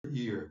third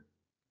year.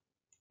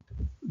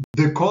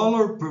 The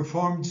collar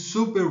performed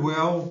super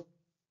well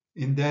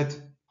in that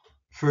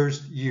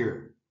first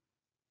year.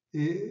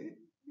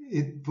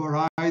 It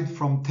varied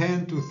from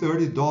 $10 to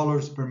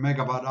 $30 per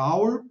megawatt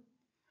hour,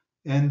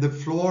 and the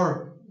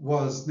floor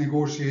was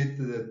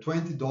negotiated at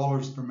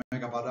 $20 per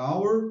megawatt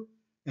hour,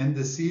 and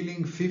the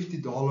ceiling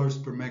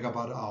 $50 per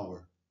megawatt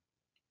hour.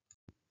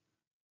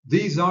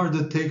 These are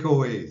the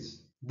takeaways.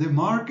 The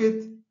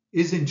market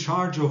is in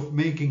charge of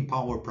making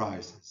power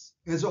prices.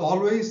 As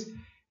always,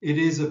 it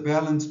is a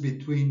balance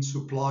between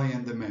supply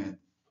and demand.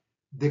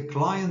 The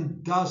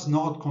client does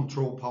not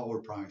control power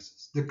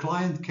prices. The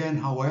client can,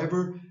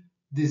 however,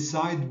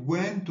 decide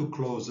when to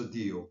close a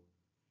deal.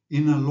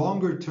 In a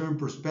longer term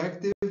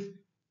perspective,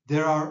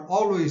 there are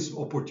always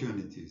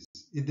opportunities.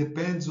 It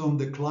depends on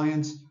the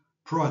client's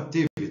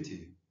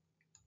proactivity.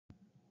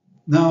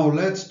 Now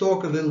let's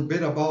talk a little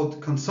bit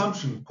about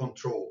consumption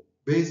control,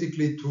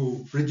 basically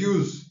to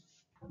reduce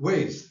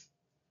waste.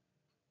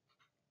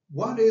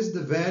 What is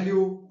the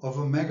value of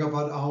a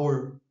megawatt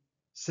hour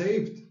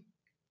saved?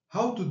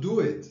 How to do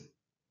it?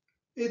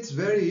 It's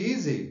very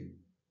easy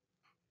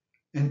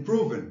and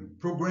proven.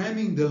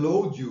 Programming the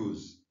load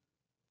use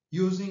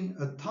using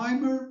a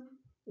timer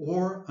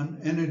or an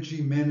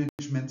energy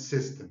management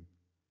system.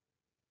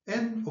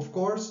 And of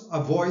course,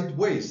 avoid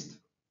waste.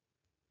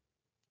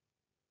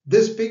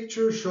 This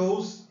picture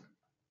shows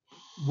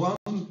one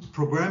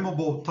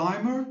programmable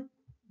timer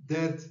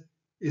that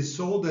is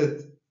sold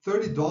at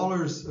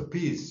 $30 a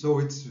piece. So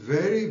it's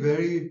very,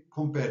 very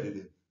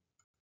competitive.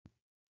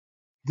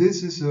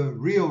 This is a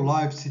real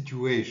life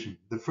situation.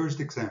 The first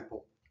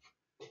example,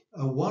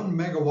 a 1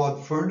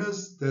 megawatt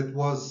furnace that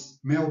was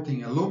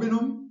melting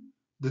aluminum.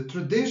 The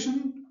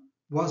tradition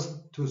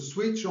was to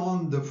switch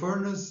on the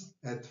furnace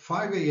at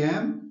 5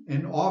 a.m.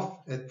 and off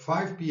at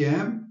 5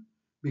 p.m.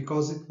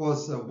 because it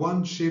was a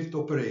one shift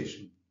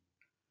operation.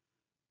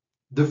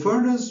 The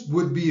furnace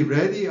would be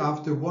ready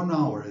after 1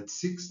 hour at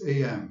 6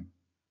 a.m.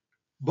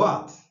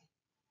 But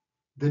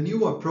the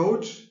new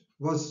approach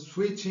was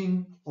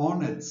switching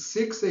on at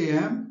 6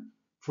 a.m.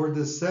 for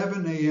the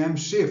 7 a.m.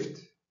 shift.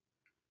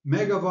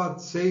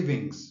 Megawatt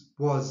savings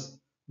was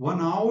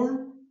 1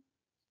 hour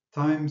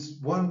times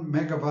 1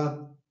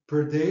 megawatt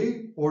per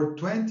day, or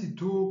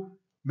 22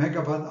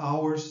 megawatt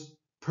hours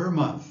per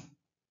month.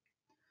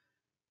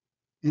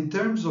 In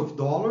terms of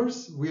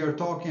dollars, we are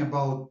talking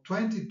about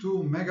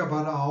 22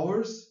 megawatt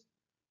hours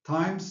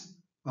times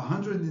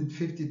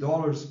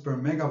 $150 per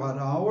megawatt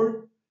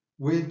hour,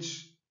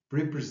 which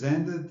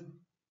represented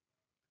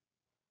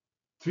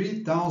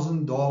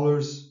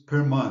 $3,000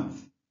 per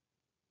month,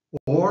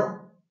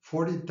 or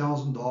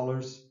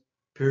 $40,000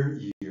 per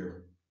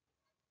year.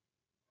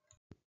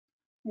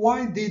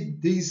 Why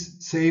did these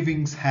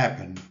savings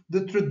happen?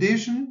 The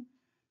tradition,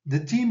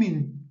 the team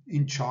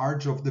in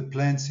charge of the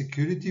plant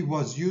security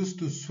was used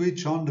to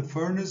switch on the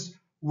furnace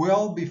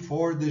well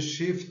before the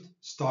shift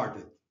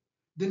started.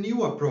 The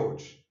new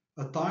approach,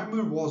 a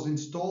timer was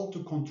installed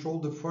to control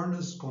the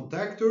furnace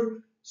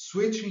contactor,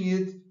 switching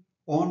it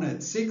on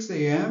at 6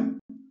 a.m.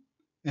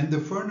 and the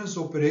furnace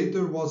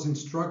operator was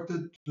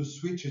instructed to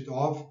switch it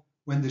off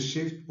when the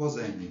shift was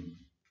ending.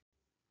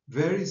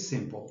 Very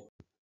simple.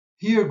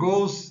 Here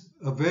goes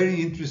a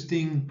very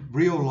interesting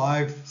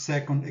real-life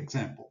second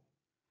example.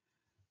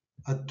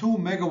 A 2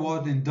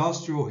 megawatt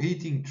industrial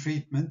heating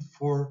treatment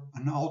for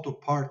an auto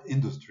part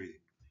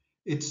industry.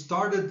 It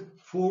started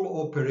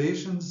full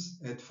operations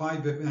at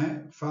 5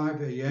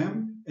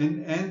 a.m.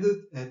 and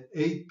ended at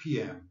 8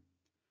 p.m.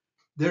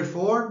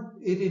 Therefore,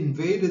 it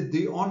invaded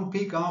the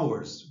on-peak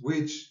hours,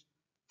 which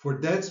for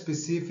that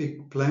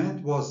specific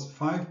plant was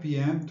 5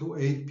 p.m. to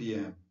 8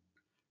 p.m.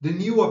 The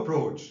new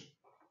approach,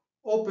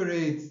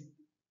 operate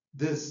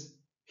this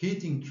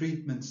heating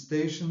treatment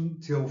station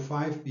till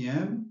 5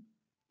 p.m.,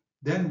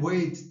 then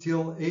wait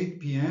till 8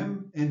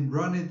 p.m. and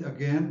run it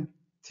again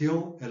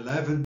till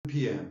 11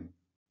 p.m.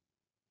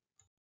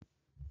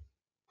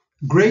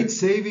 Great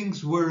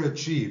savings were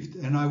achieved,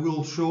 and I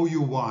will show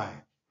you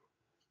why.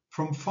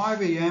 From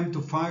 5 a.m.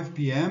 to 5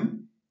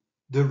 p.m.,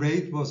 the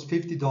rate was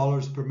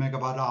 $50 per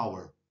megawatt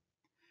hour.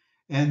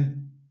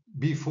 And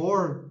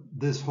before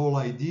this whole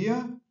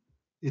idea,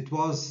 it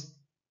was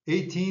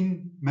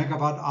 18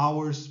 megawatt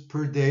hours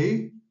per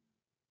day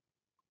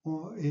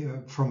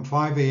from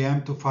 5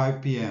 a.m. to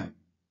 5 p.m.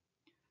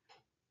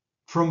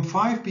 From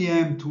 5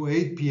 p.m. to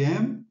 8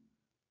 p.m.,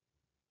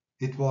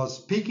 it was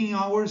peaking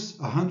hours,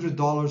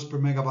 $100 per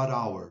megawatt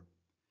hour.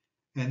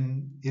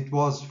 And it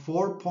was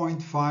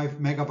 4.5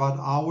 megawatt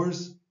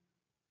hours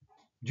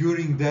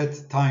during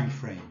that time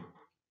frame.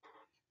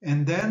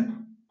 And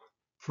then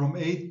from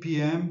 8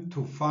 p.m.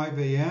 to 5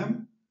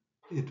 a.m.,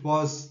 it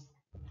was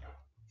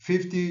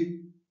 $50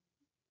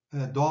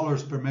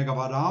 per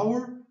megawatt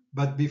hour.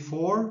 But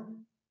before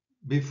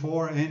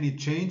any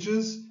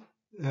changes,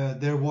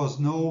 there was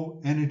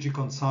no energy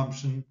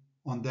consumption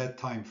on that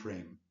time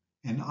frame.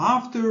 And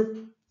after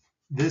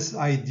this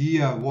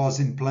idea was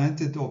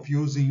implanted of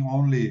using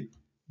only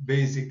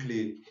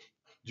basically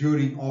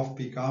during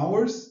off-peak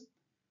hours,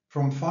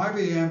 from 5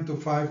 a.m. to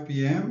 5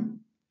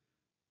 p.m.,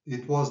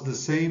 it was the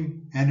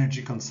same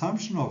energy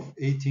consumption of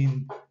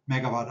 18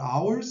 megawatt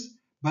hours,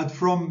 but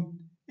from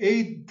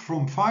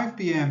 5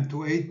 p.m.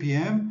 to 8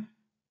 p.m.,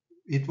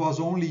 it was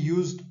only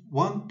used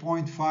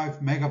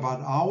 1.5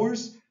 megawatt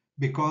hours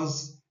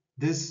because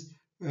this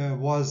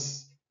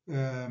was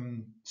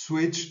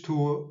switched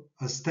to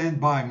a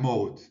standby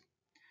mode.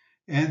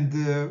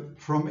 And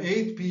from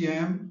 8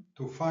 p.m.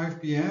 to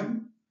 5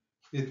 p.m.,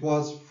 it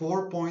was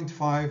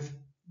 4.5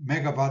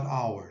 megawatt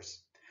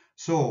hours.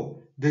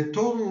 So the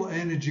total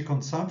energy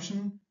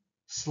consumption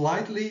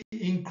slightly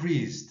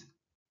increased,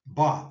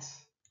 but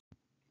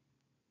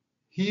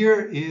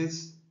here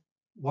is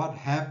what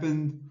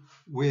happened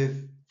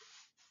with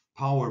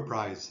power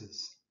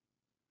prices.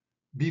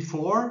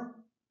 Before,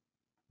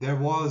 there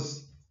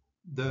was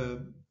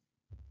the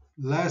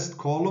last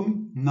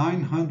column,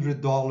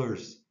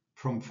 $900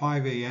 from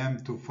 5 a.m.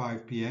 to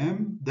 5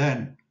 p.m.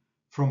 Then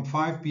from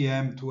 5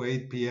 p.m. to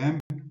 8 p.m.,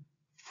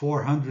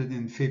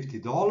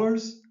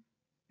 $450.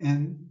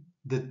 And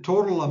the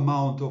total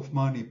amount of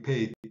money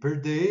paid per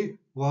day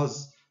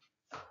was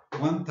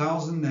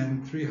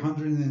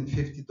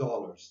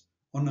 $1,350.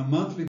 On a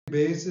monthly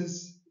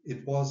basis,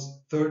 it was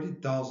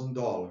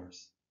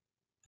 $30,000.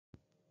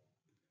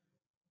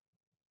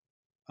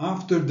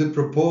 After the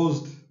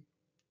proposed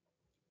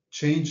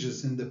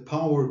changes in the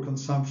power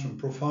consumption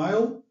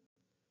profile,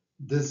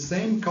 the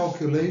same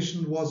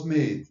calculation was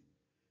made,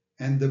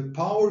 and the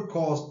power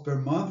cost per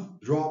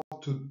month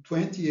dropped to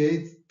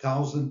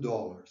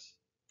 $28,000.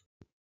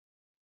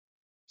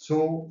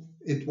 So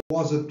it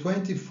was a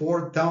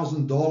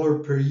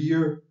 $24,000 per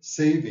year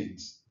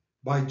savings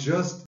by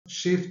just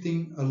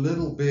shifting a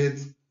little bit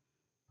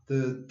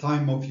the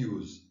time of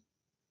use.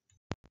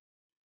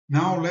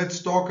 Now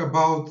let's talk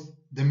about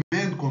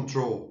demand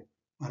control,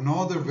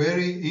 another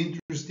very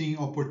interesting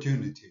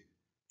opportunity.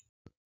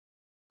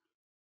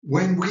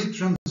 When we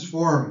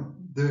transform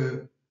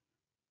the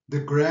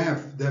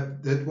graph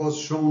that was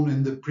shown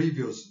in the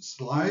previous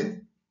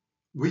slide,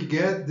 we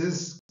get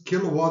this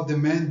kilowatt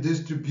demand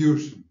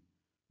distribution,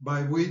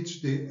 by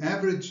which the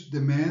average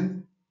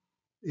demand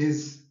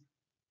is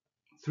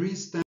 3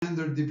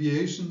 standard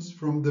deviations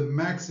from the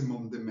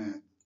maximum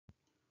demand.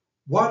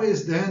 What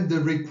is then the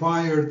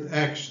required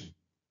action?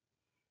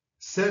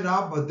 Set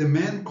up a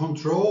demand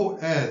control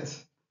at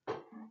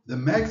the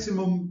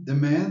maximum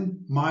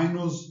demand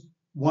minus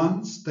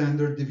 1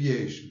 standard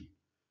deviation.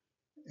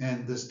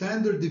 And the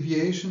standard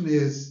deviation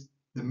is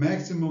the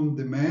maximum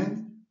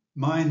demand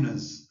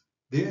minus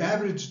the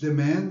average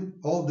demand,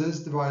 all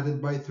this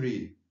divided by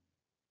 3.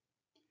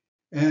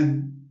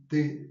 And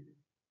the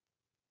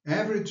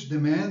average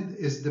demand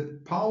is the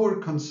power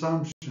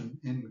consumption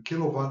in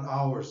kilowatt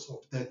hours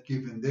of that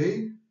given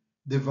day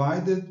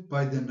divided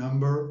by the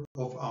number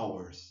of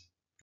hours.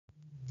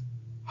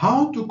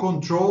 How to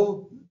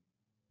control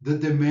the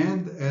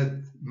demand at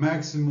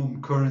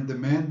maximum current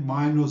demand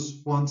minus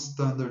 1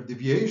 standard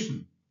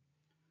deviation?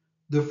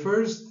 The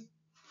first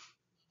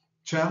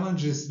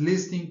challenge is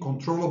listing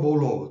controllable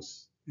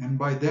loads. And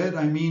by that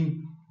I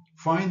mean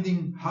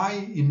finding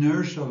high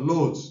inertia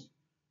loads.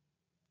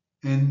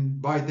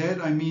 And by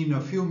that I mean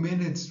a few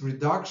minutes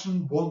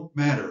reduction won't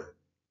matter.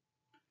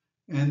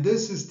 And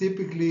this is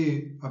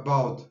typically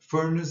about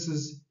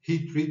furnaces,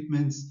 heat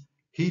treatments,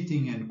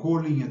 heating and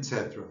cooling,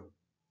 etc.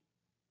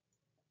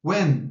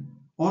 When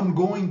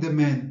ongoing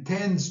demand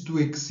tends to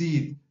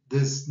exceed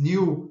this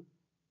new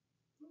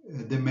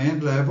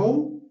demand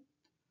level,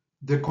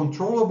 the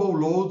controllable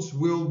loads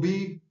will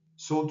be,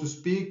 so to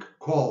speak,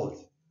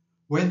 called.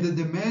 When the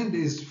demand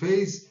is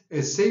phased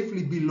as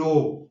safely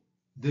below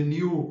the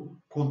new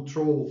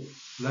control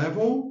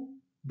level,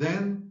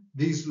 then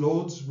these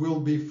loads will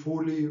be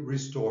fully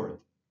restored.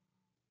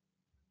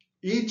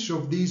 Each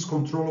of these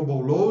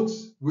controllable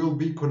loads will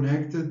be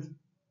connected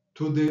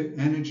to the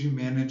energy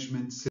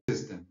management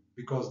system,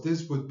 because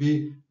this would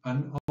be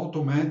an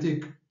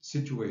automatic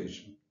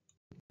situation.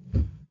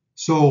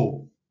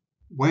 So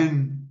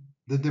when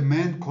the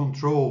demand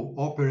control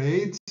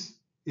operates,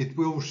 it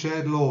will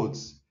shed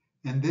loads.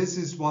 And this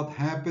is what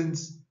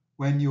happens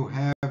when you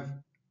have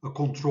a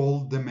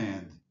controlled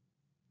demand.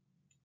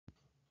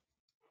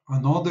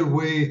 Another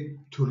way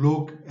to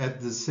look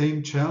at the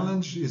same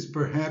challenge is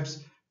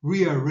perhaps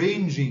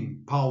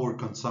rearranging power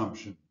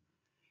consumption.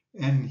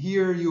 And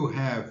here you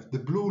have the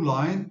blue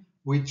line,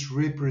 which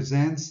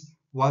represents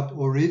what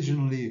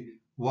originally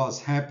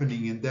was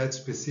happening in that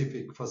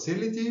specific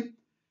facility.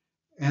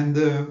 And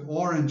the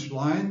orange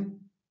line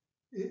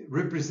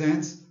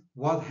represents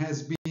what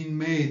has been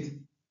made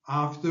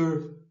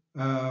after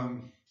a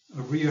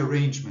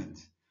rearrangement.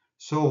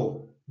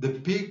 So the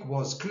peak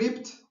was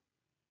clipped,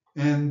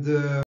 and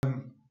the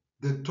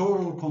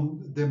total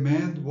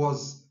demand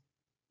was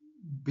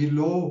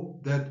below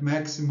that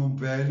maximum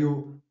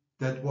value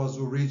that was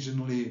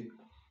originally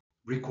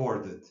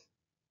recorded.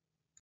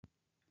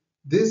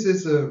 This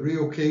is a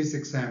real case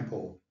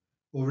example.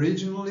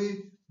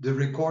 Originally, the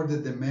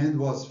recorded demand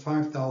was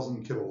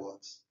 5,000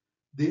 kilowatts.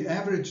 The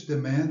average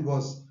demand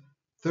was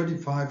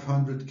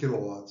 3,500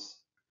 kilowatts.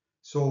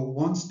 So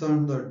 1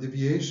 standard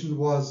deviation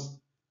was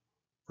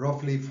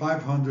roughly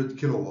 500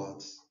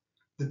 kilowatts.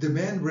 The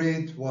demand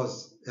rate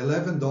was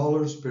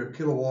 $11 per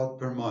kilowatt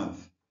per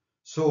month.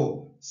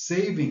 So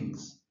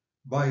savings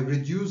by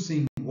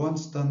reducing 1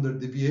 standard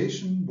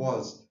deviation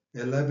was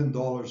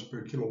 $11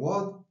 per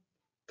kilowatt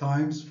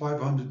times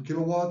 500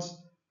 kilowatts,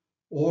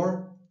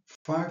 or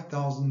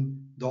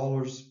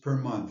 $5,000 per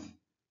month.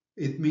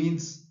 It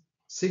means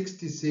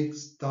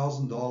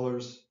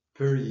 $66,000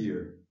 per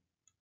year.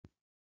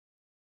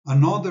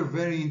 Another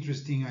very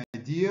interesting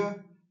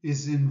idea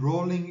is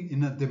enrolling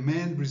in a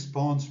demand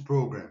response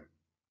program.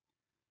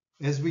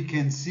 As we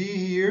can see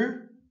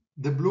here,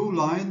 the blue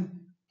line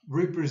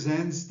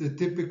represents the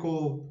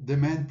typical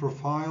demand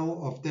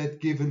profile of that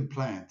given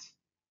plant.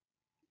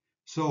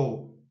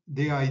 So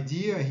the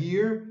idea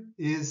here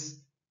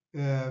is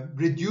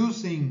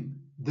reducing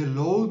the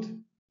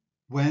load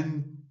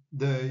when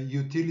the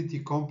utility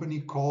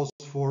company calls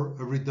for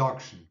a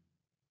reduction.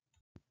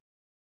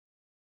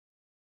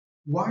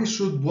 Why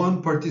should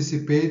one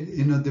participate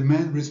in a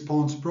demand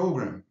response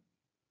program?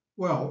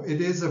 Well, it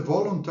is a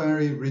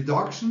voluntary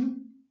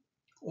reduction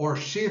or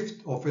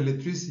shift of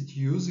electricity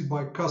used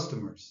by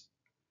customers,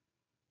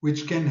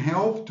 which can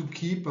help to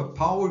keep a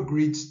power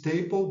grid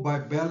stable by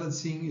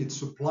balancing its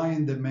supply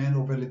and demand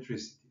of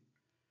electricity.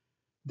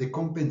 The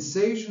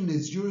compensation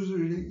is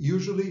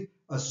usually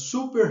a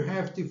super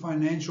hefty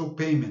financial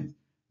payment,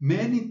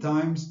 many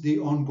times the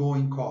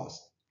ongoing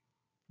cost.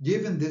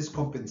 Given this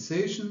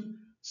compensation,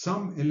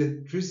 some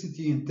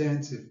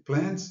electricity-intensive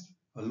plants,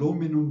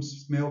 aluminum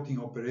smelting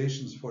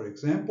operations for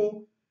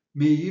example,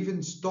 may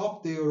even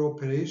stop their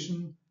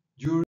operation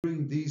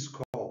during these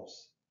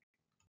calls.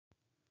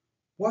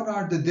 What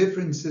are the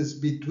differences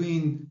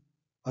between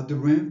a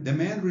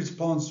demand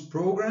response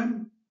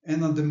program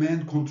and a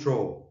demand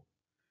control?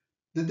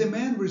 The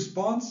demand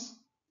response,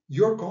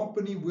 your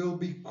company will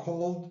be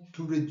called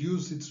to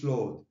reduce its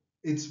load.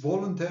 It's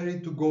voluntary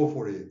to go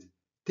for it.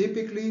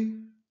 Typically,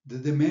 the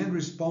demand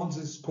response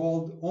is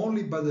called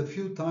only but a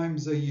few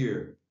times a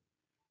year.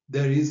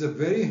 There is a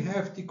very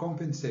hefty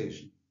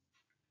compensation.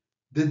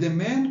 The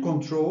demand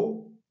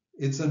control,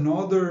 it's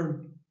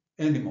another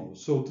animal,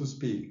 so to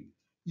speak.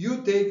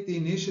 You take the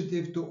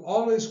initiative to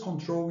always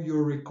control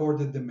your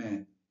recorded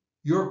demand.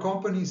 Your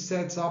company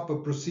sets up a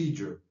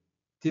procedure,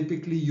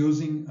 typically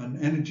using an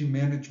energy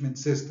management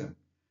system.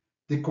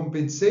 The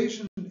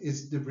compensation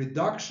is the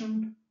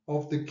reduction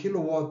of the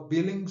kilowatt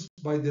billings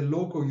by the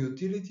local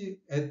utility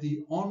at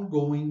the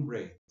ongoing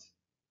rate.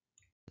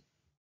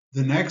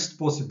 The next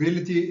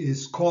possibility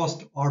is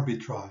cost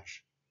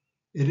arbitrage.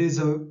 It is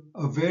a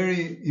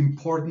very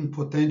important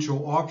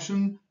potential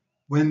option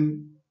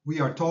when we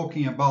are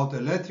talking about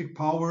electric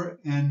power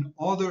and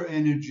other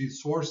energy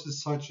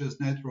sources such as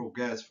natural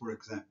gas, for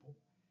example.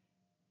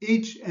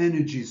 Each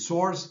energy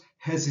source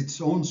has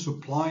its own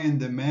supply and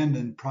demand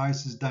and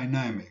prices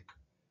dynamic.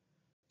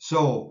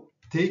 So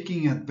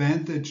taking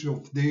advantage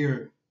of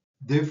their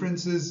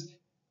differences,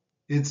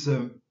 it's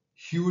a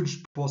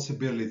huge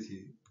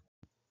possibility.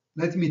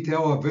 Let me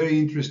tell a very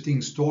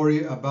interesting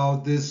story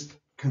about this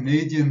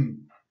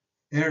Canadian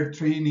air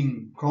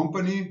training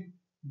company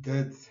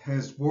that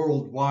has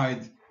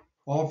worldwide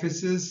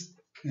offices,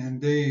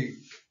 and they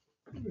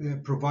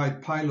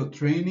provide pilot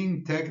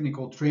training,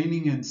 technical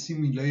training, and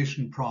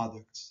simulation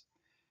products.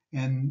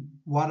 And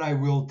what I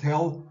will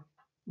tell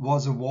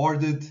was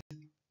awarded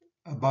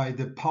by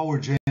the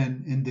PowerGen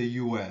in the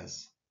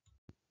US.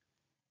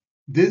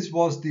 This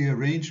was the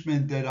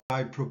arrangement that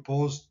I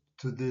proposed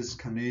to this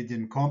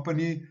Canadian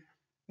company,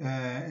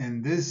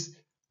 and this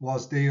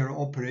was their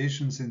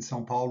operations in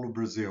São Paulo,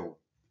 Brazil.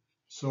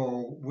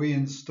 So we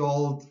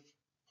installed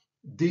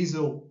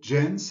diesel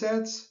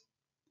gensets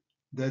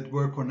that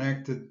were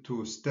connected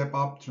to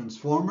step-up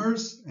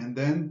transformers and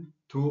then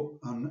to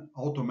an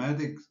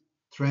automatic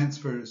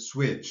transfer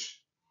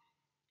switch.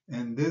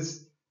 And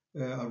this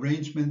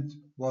arrangement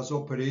was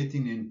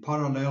operating in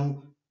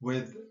parallel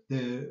with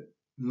the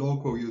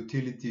local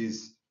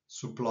utilities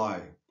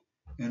supply.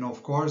 And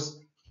of course,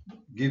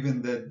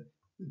 given that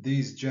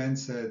these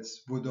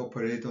gensets would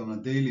operate on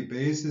a daily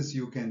basis,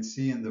 you can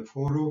see in the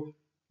photo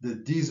the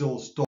diesel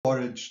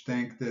storage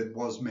tank that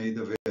was made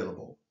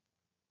available.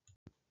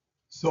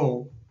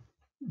 So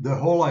the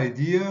whole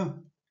idea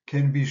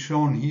can be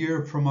shown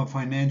here from a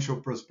financial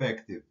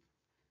perspective.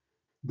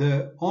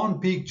 The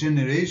on-peak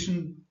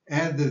generation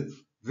added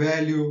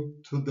value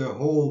to the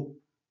whole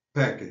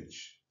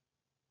package,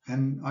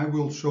 and I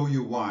will show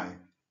you why.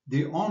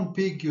 The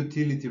on-peak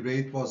utility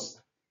rate was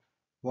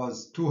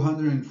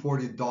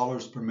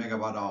 $240 per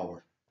megawatt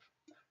hour.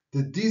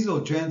 The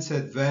diesel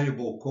genset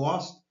variable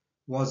cost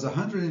was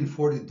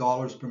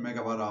 $140 per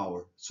megawatt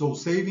hour. So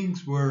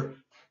savings were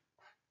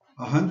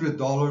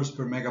 $100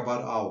 per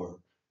megawatt hour.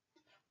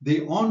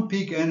 The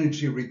on-peak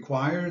energy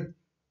required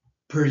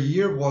per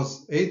year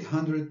was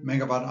 800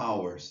 megawatt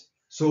hours.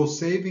 So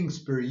savings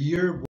per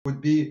year would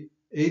be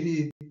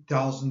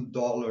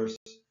 $80,000.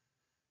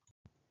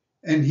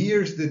 And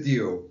here's the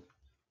deal.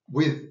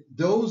 With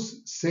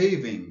those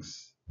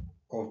savings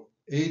of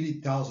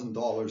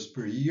 $80,000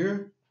 per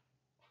year,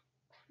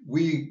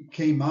 we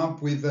came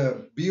up with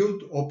a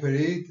build,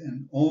 operate,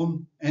 and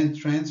own and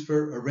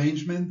transfer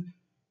arrangement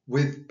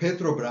with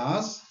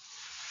Petrobras,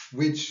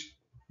 which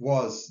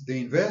was the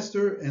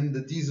investor and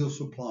the diesel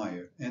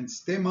supplier, and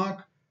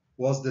Stemac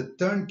was the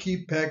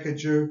turnkey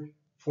packager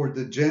for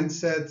the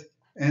genset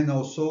and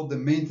also the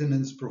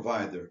maintenance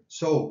provider.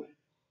 So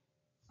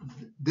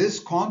this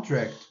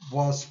contract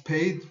was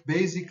paid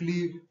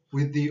basically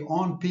with the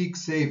on-peak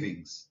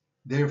savings.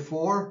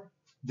 Therefore,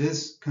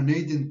 this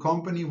Canadian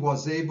company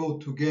was able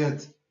to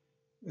get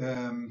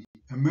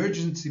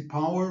emergency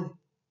power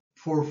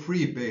for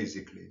free,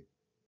 basically.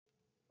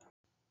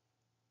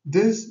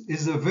 This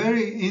is a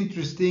very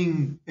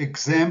interesting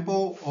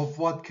example of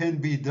what can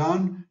be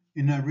done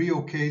in a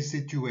real case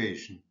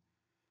situation.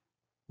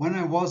 When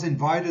I was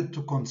invited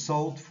to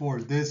consult for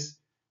this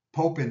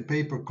pulp and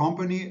paper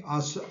company,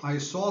 I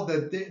saw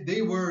that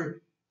they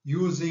were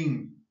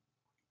using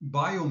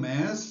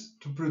biomass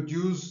to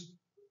produce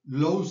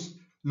low,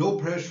 low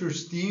pressure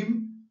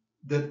steam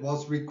that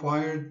was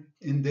required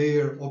in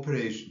their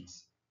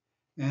operations.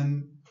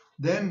 And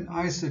then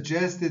I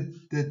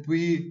suggested that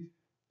we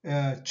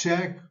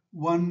check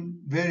one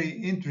very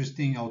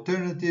interesting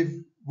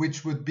alternative,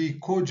 which would be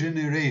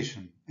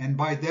cogeneration. And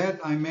by that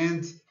I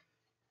meant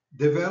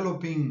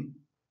developing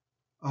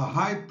a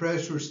high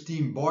pressure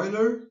steam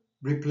boiler,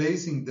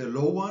 replacing the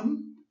low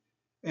one,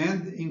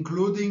 and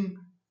including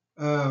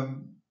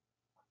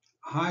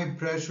high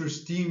pressure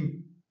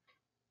steam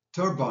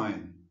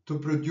turbine to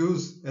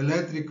produce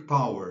electric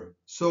power.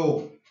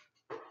 So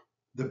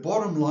the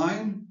bottom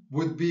line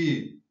would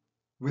be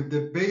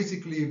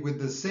basically with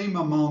the same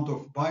amount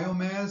of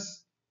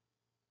biomass,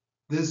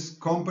 this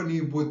company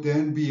would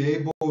then be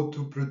able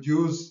to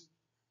produce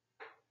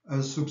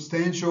a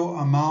substantial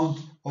amount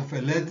of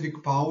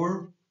electric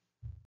power,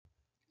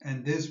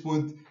 and this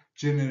would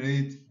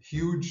generate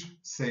huge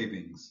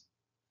savings.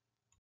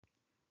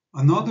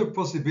 Another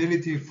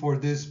possibility for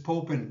this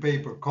pulp and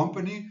paper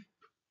company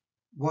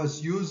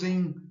was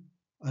using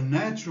a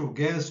natural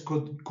gas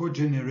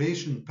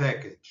cogeneration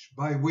package,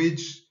 by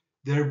which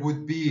there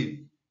would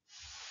be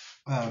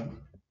a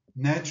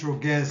natural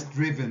gas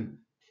driven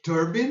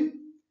turbine,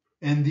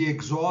 and the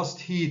exhaust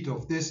heat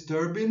of this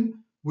turbine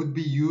would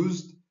be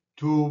used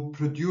to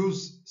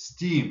produce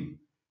steam.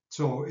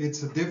 So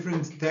it's a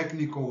different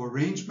technical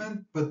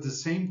arrangement, but the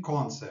same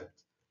concept.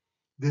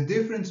 The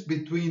difference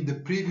between the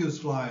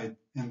previous slide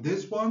and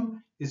this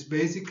one is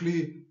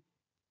basically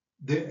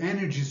the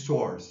energy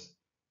source.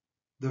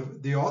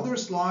 The other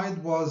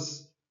slide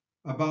was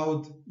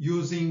about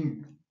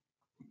using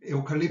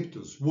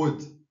eucalyptus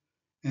wood,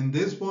 and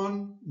this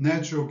one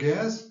natural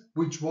gas,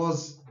 which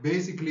was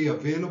basically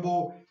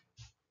available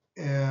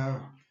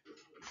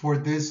for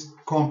this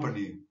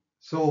company.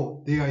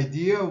 So the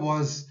idea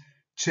was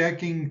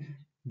checking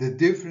the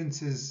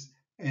differences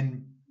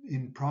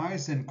in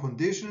price and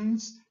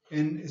conditions,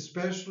 and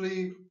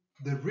especially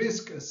the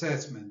risk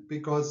assessment,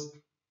 because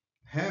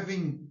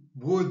having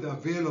wood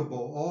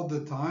available all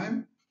the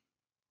time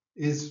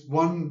is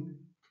one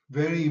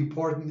very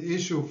important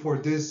issue for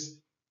this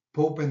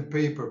pulp and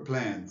paper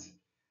plant.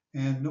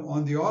 And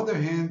on the other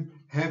hand,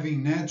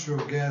 having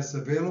natural gas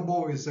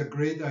available is a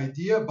great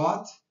idea,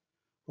 but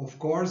of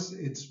course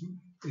it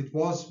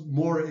was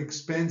more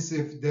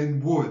expensive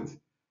than wood.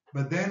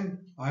 But then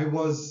I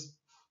was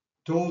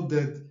told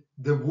that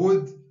the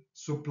wood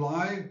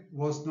supply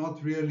was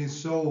not really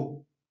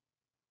so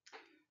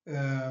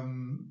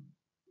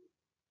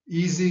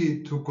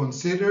easy to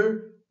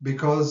consider,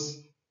 because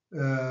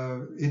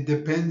it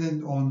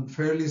depended on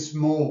fairly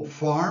small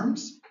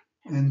farms,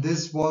 and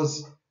this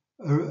was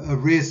a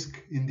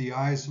risk in the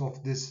eyes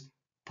of this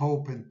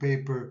pulp and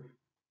paper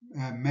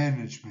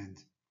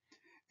management.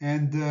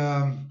 And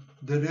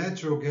the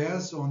natural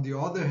gas, on the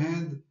other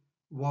hand,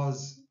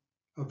 was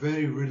a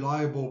very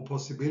reliable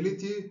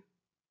possibility,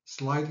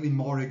 slightly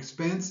more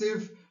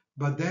expensive,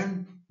 but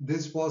then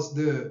this was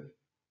the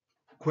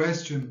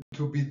question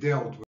to be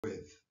dealt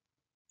with.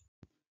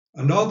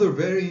 Another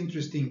very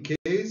interesting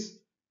case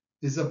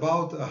is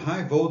about a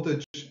high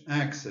voltage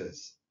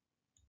access.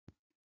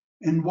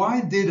 And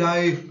why did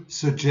I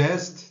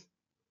suggest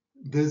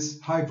this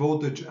high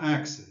voltage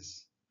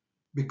access?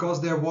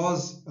 Because there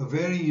was a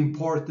very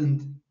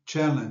important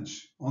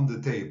challenge on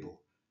the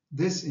table.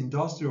 This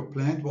industrial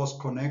plant was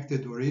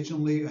connected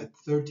originally at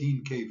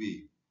 13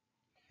 kV.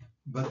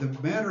 But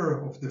the matter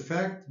of the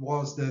fact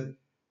was that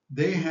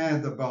they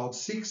had about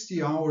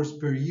 60 hours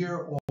per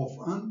year of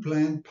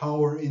unplanned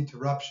power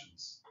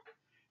interruptions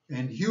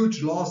and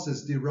huge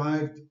losses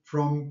derived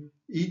from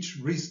each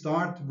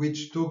restart,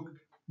 which took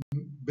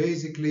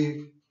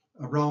basically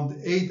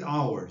around 8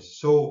 hours.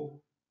 So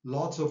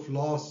lots of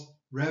lost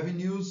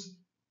revenues,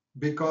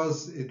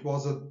 because it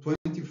was a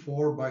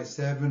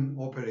 24/7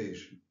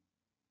 operation.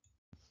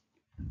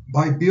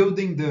 By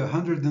building the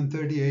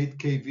 138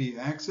 kV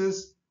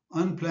access,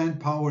 unplanned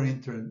power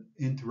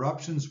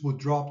interruptions would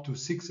drop to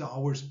 6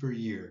 hours per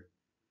year.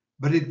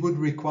 But it would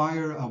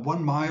require a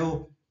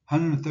 1-mile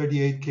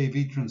 138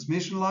 kV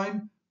transmission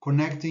line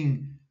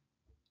connecting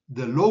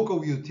the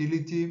local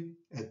utility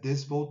at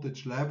this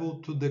voltage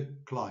level to the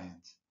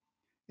client.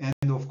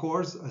 And of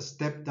course, a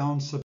step-down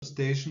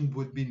substation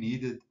would be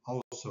needed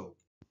also.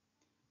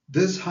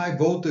 This high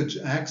voltage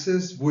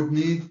access would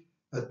need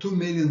a $2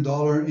 million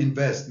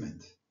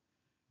investment.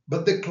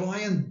 But the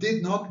client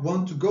did not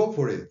want to go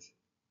for it,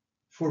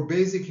 for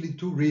basically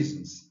two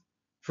reasons.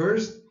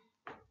 First,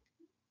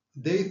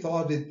 they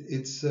thought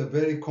it's a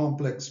very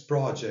complex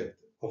project,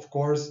 of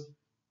course,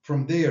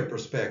 from their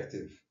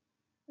perspective.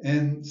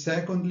 And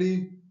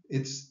secondly,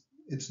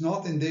 it's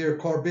not in their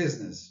core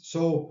business.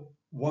 So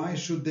why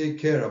should they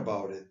care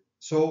about it?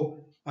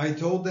 So I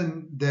told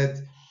them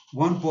that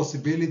one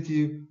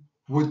possibility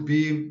would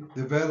be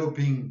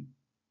developing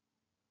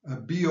a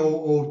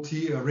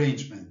BOOT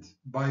arrangement,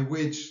 by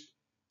which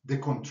the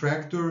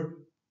contractor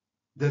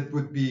that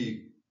would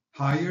be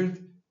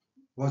hired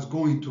was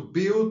going to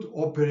build,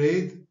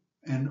 operate,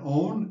 and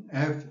own,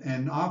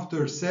 and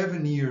after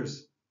 7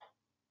 years,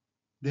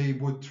 they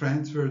would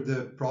transfer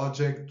the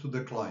project to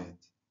the client.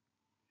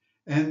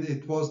 And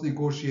it was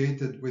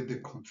negotiated with the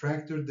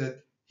contractor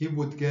that he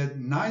would get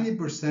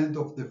 90%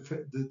 of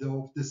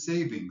the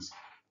savings,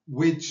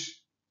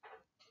 which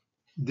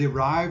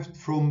derived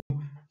from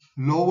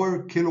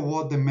lower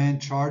kilowatt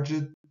demand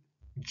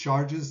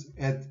charges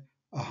at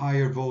a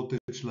higher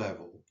voltage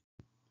level.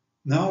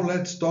 Now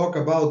let's talk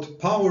about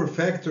power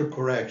factor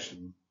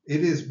correction.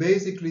 It is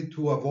basically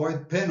to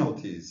avoid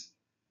penalties,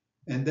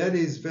 and that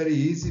is very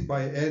easy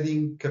by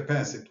adding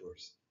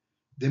capacitors.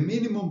 The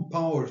minimum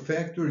power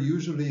factor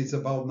usually is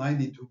about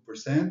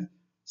 92%.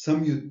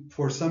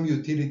 For some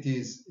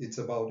utilities, it's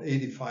about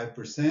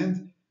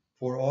 85%.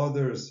 For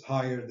others,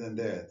 higher than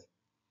that.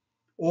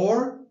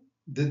 Or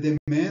the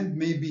demand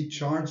may be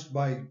charged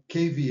by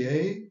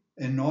kVA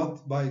and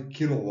not by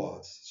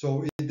kilowatts.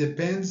 So it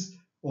depends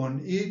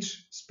on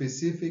each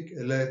specific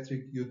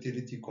electric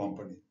utility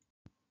company.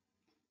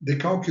 The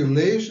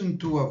calculation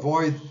to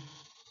avoid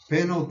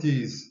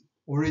penalties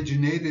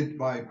originated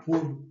by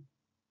poor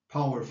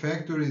power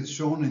factor is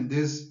shown in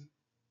this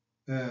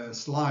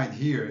slide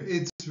here.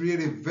 It's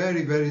really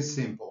very, very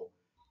simple.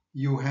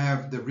 You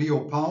have the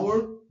real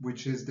power,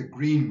 which is the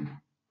green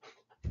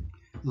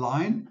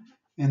line,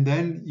 and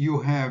then you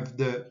have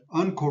the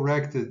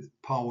uncorrected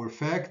power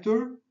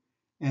factor,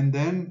 and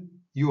then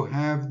you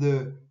have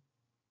the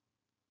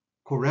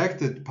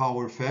corrected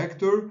power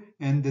factor,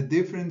 and the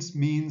difference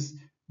means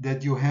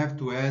that you have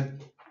to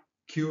add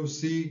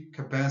QC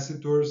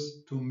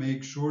capacitors to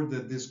make sure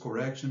that this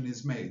correction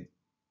is made.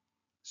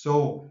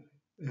 So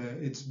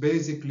it's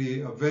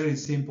basically a very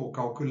simple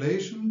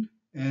calculation,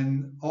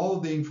 and all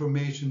the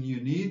information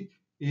you need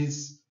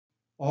is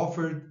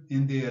offered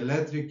in the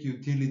electric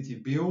utility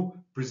bill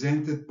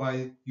presented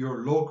by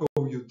your local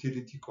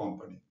utility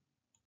company.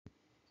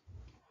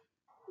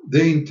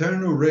 The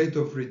internal rate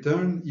of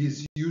return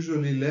is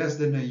usually less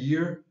than a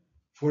year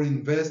for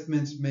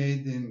investments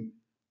made in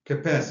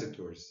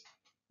capacitors.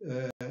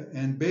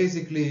 And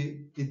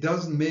basically, it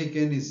doesn't make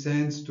any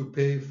sense to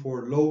pay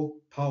for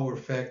low power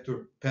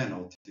factor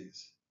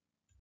penalties.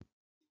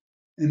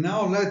 And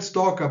now let's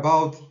talk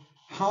about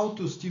how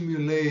to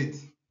stimulate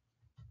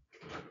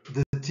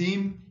the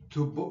team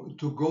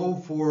to go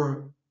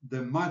for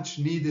the much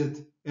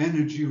needed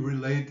energy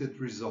related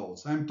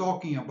results. I'm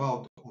talking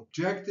about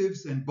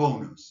objectives and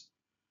bonus.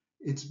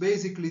 It's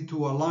basically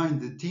to align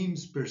the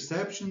team's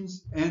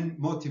perceptions and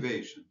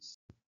motivations.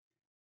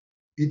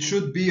 It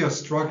should be a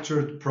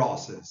structured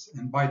process.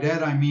 And by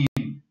that I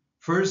mean,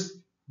 first,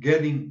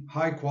 getting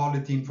high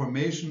quality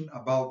information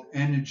about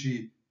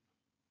energy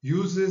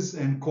uses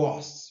and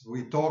costs.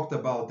 We talked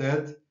about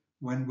that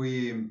when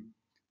we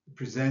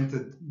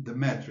presented the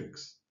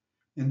metrics.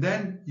 And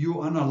then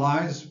you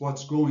analyze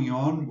what's going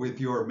on with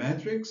your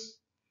metrics.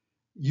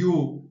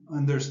 You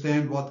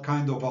understand what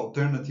kind of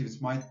alternatives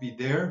might be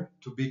there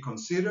to be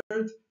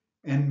considered.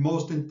 And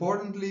most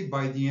importantly,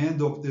 by the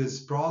end of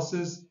this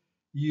process,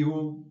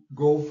 you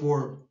go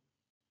for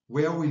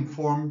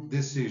well-informed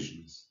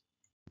decisions.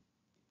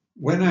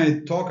 When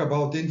I talk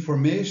about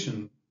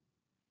information,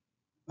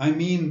 I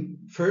mean,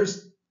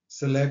 first,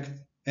 select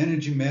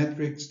energy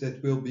metrics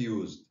that will be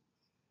used.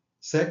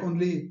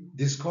 Secondly,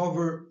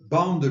 discover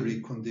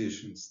boundary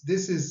conditions.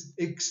 This is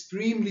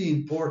extremely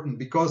important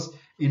because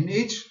in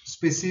each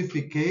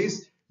specific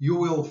case, you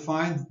will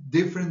find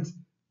different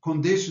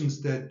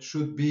conditions that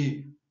should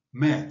be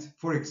met.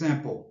 For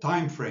example,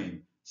 time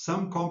frame.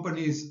 Some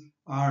companies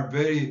are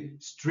very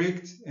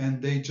strict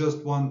and they just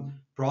want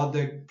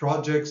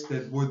projects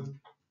that would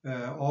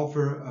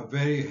offer a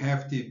very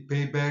hefty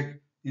payback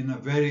in a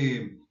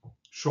very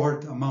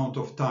short amount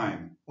of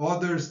time.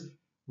 Others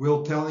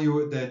will tell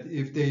you that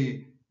if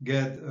they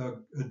get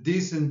a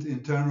decent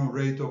internal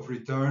rate of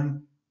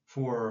return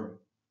for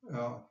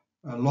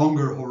a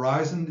longer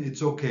horizon,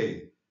 it's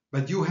okay.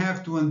 But you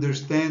have to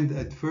understand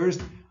at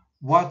first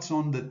what's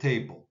on the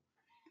table.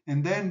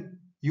 And then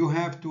you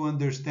have to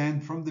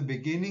understand from the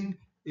beginning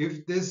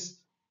if this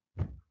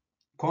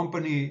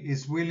company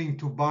is willing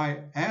to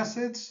buy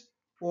assets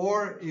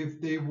or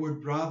if they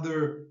would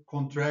rather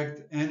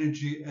contract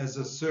energy as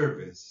a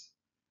service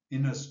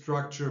in a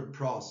structured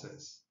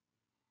process.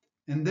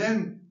 And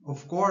then,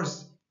 of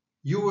course,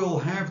 you will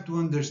have to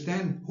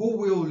understand who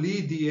will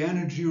lead the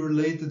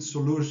energy-related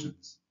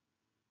solutions.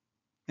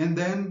 And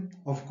then,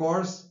 of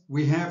course,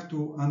 we have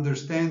to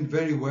understand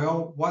very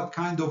well what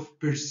kind of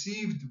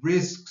perceived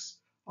risks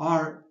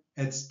are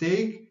at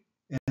stake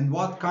and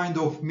what kind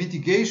of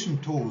mitigation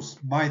tools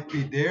might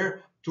be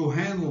there to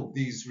handle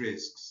these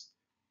risks.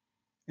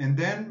 And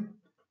then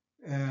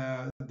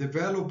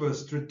develop a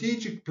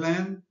strategic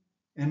plan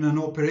and an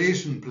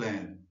operation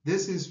plan.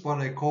 This is what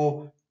I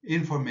call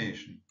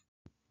information.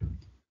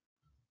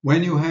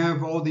 When you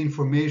have all the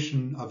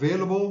information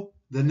available,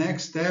 the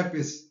next step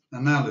is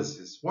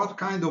analysis. What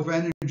kind of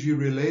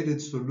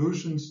energy-related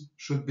solutions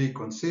should be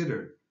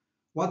considered?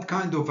 What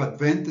kind of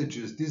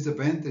advantages,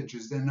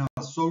 disadvantages, and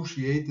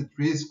associated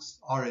risks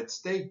are at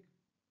stake?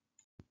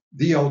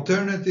 The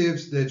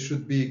alternatives that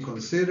should be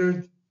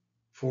considered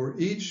for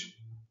each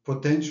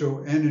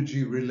potential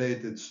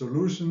energy-related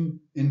solution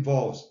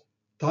involves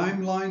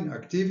timeline,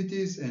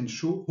 activities, and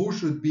who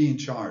should be in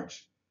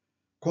charge.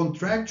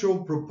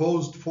 Contractual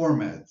proposed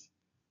format,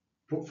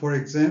 for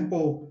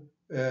example,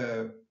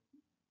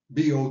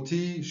 BOT,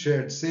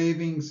 shared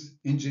savings,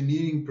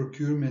 engineering,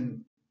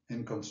 procurement,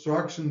 and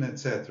construction,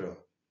 etc.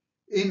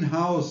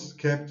 In-house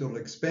capital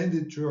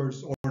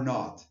expenditures or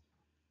not.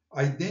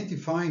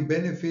 Identifying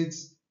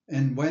benefits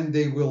and when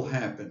they will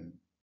happen.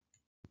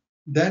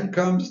 Then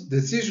comes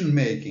decision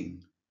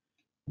making.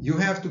 You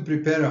have to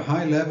prepare a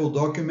high-level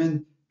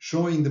document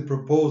showing the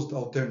proposed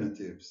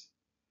alternatives.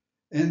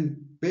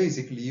 And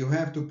basically, you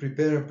have to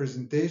prepare a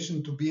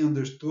presentation to be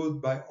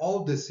understood by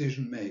all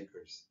decision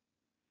makers.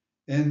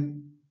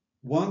 And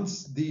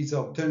once these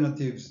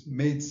alternatives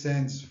made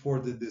sense for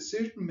the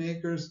decision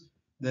makers,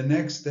 the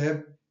next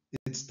step,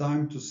 it's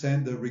time to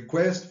send a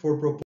request for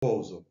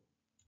proposal.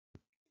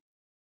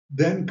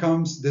 Then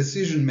comes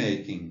decision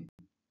making.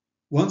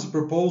 Once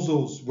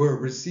proposals were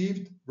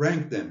received,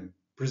 rank them,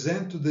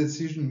 present to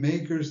decision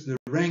makers the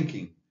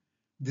ranking,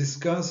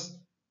 discuss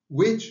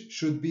which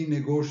should be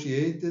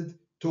negotiated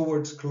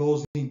towards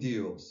closing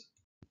deals.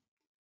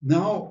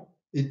 Now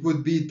it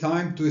would be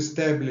time to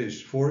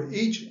establish for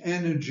each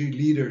energy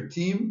leader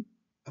team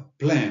a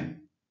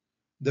plan.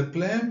 The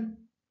plan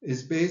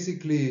is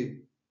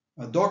basically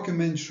a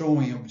document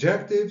showing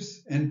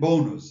objectives and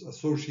bonus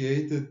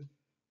associated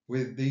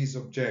with these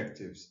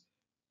objectives.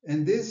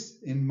 And this,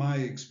 in my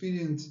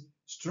experience,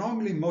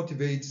 strongly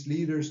motivates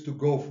leaders to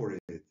go for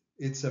it.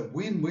 It's a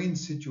win-win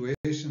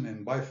situation,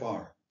 and by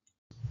far.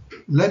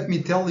 Let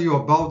me tell you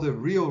about a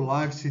real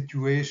life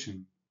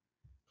situation.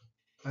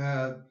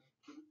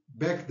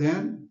 Back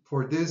then,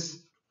 for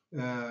this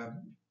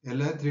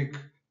electric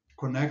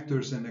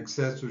connectors and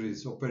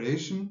accessories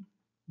operation,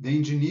 the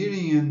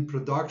engineering and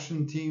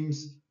production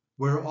teams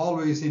were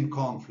always in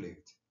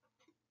conflict.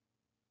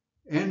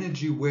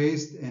 Energy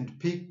waste and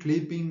peak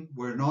clipping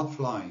were not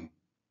flying.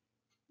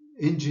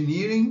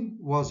 Engineering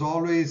was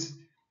always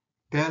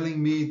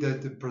telling me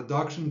that the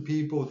production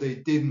people, they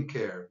didn't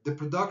care. The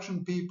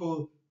production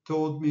people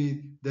told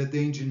me that the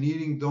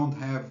engineering don't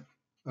have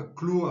a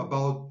clue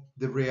about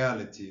the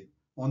reality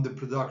on the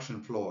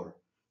production floor.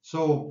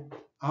 So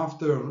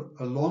after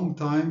a long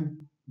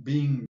time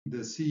being the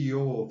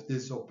CEO of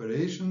this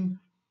operation,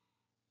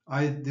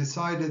 I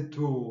decided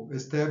to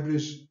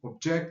establish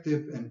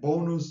objective and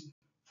bonus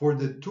for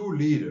the two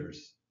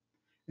leaders.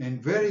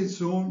 And very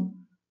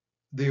soon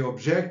the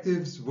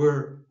objectives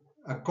were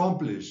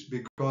accomplished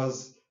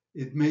because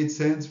it made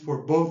sense for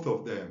both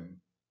of them.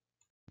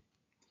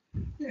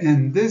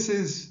 And this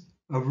is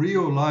a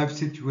real life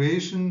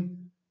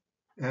situation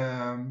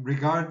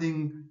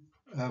regarding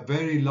a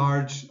very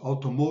large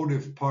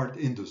automotive part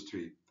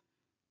industry.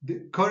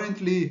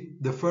 Currently,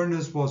 the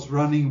furnace was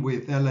running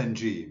with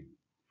LNG.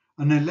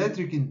 An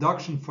electric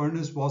induction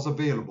furnace was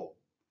available.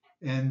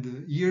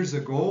 And years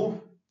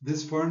ago,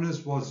 this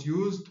furnace was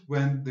used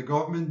when the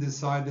government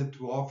decided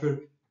to offer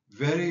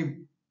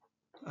very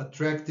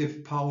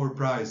attractive power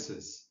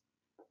prices,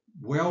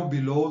 well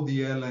below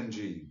the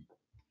LNG.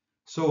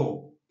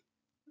 So,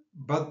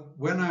 but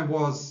when I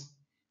was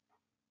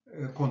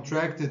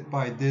contracted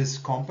by this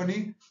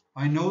company,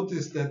 I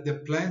noticed that the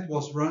plant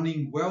was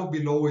running well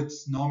below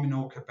its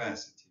nominal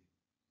capacity.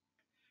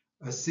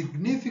 A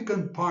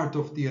significant part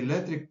of the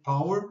electric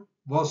power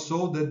was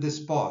sold at the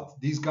spot.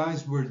 These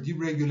guys were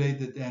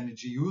deregulated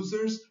energy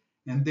users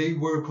and they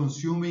were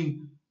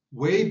consuming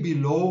way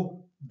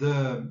below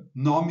the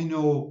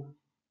nominal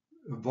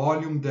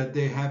volume that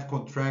they have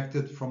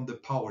contracted from the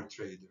power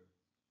trader.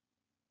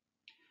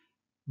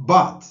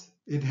 But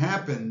it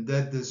happened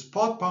that the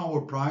spot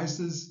power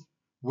prices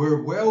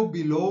were well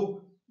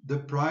below the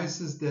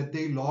prices that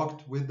they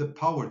locked with the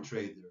power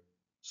trader.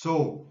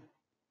 So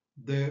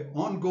the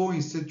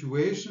ongoing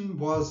situation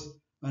was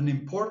an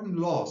important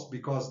loss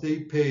because they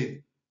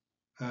paid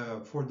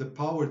for the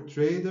power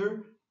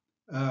trader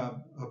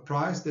a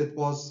price that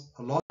was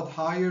a lot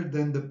higher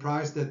than the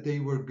price that they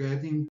were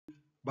getting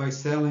by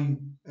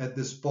selling at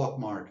the spot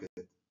market.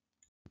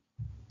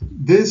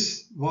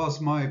 This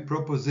was my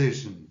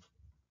proposition.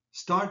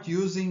 Start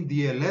using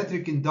the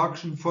electric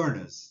induction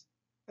furnace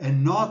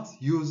and not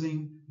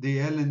using the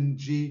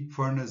LNG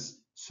furnace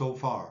so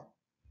far.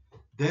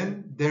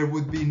 Then there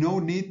would be no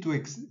need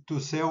to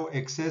sell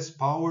excess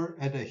power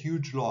at a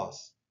huge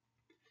loss.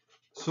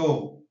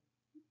 So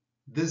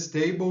this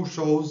table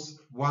shows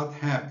what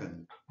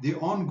happened. The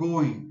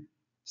ongoing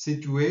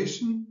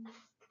situation,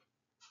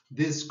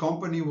 this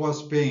company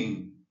was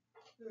paying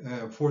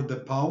for the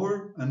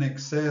power an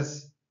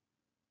excess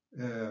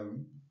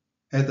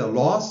at a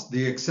loss.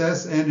 The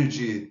excess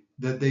energy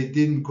that they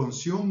didn't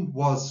consume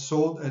was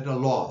sold at a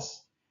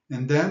loss.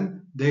 And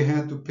then they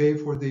had to pay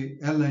for the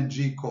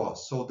LNG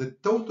cost. So the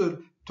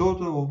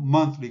total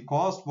monthly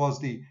cost was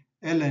the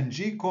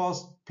LNG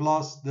cost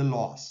plus the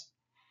loss.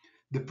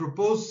 The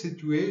proposed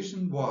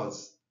situation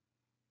was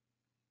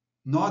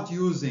not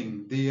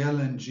using the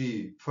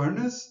LNG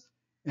furnace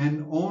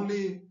and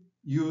only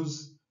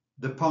use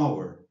the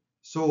power.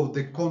 So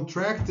the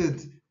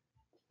contracted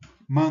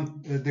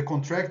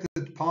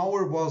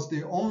power was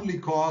the only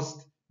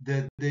cost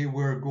that they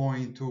were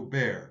going to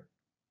bear.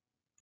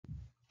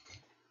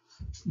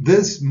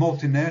 This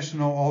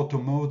multinational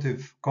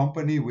automotive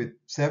company with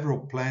several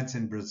plants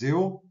in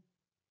Brazil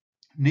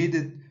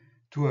needed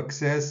to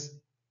access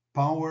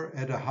power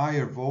at a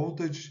higher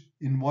voltage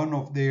in one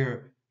of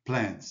their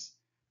plants.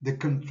 The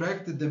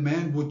contracted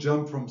demand would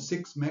jump from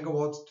 6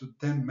 megawatts to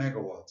 10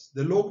 megawatts.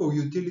 The local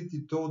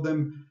utility told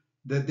them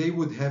that they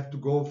would have to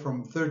go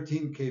from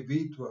 13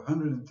 kV to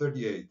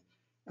 138,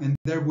 and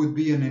there would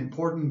be an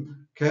important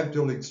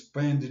capital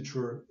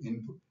expenditure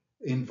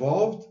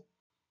involved,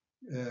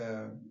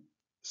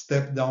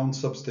 step-down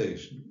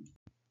substation.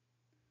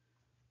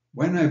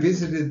 When I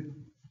visited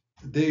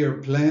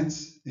their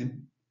plants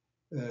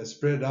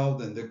spread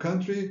out in the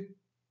country,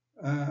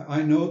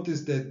 I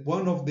noticed that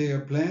one of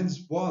their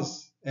plants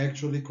was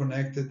actually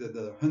connected at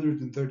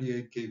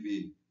 138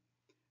 kV.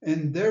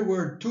 And there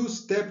were two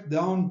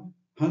step-down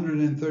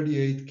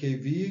 138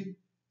 kV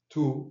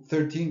to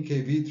 13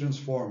 kV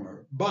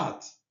transformer,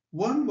 but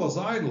one was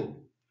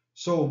idle.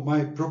 So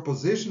my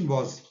proposition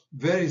was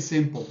very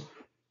simple.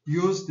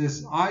 Use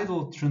this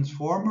idle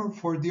transformer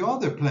for the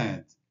other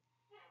plant.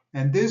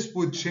 And this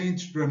would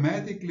change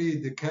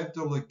dramatically the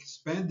capital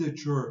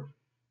expenditure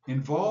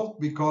involved,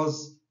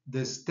 because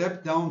the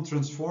step-down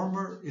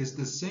transformer is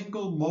the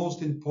single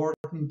most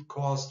important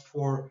cost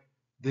for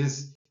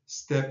this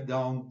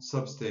step-down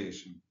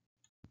substation.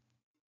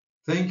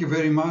 Thank you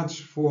very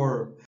much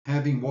for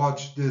having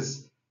watched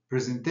this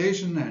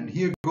presentation, and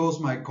here goes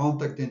my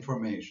contact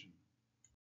information.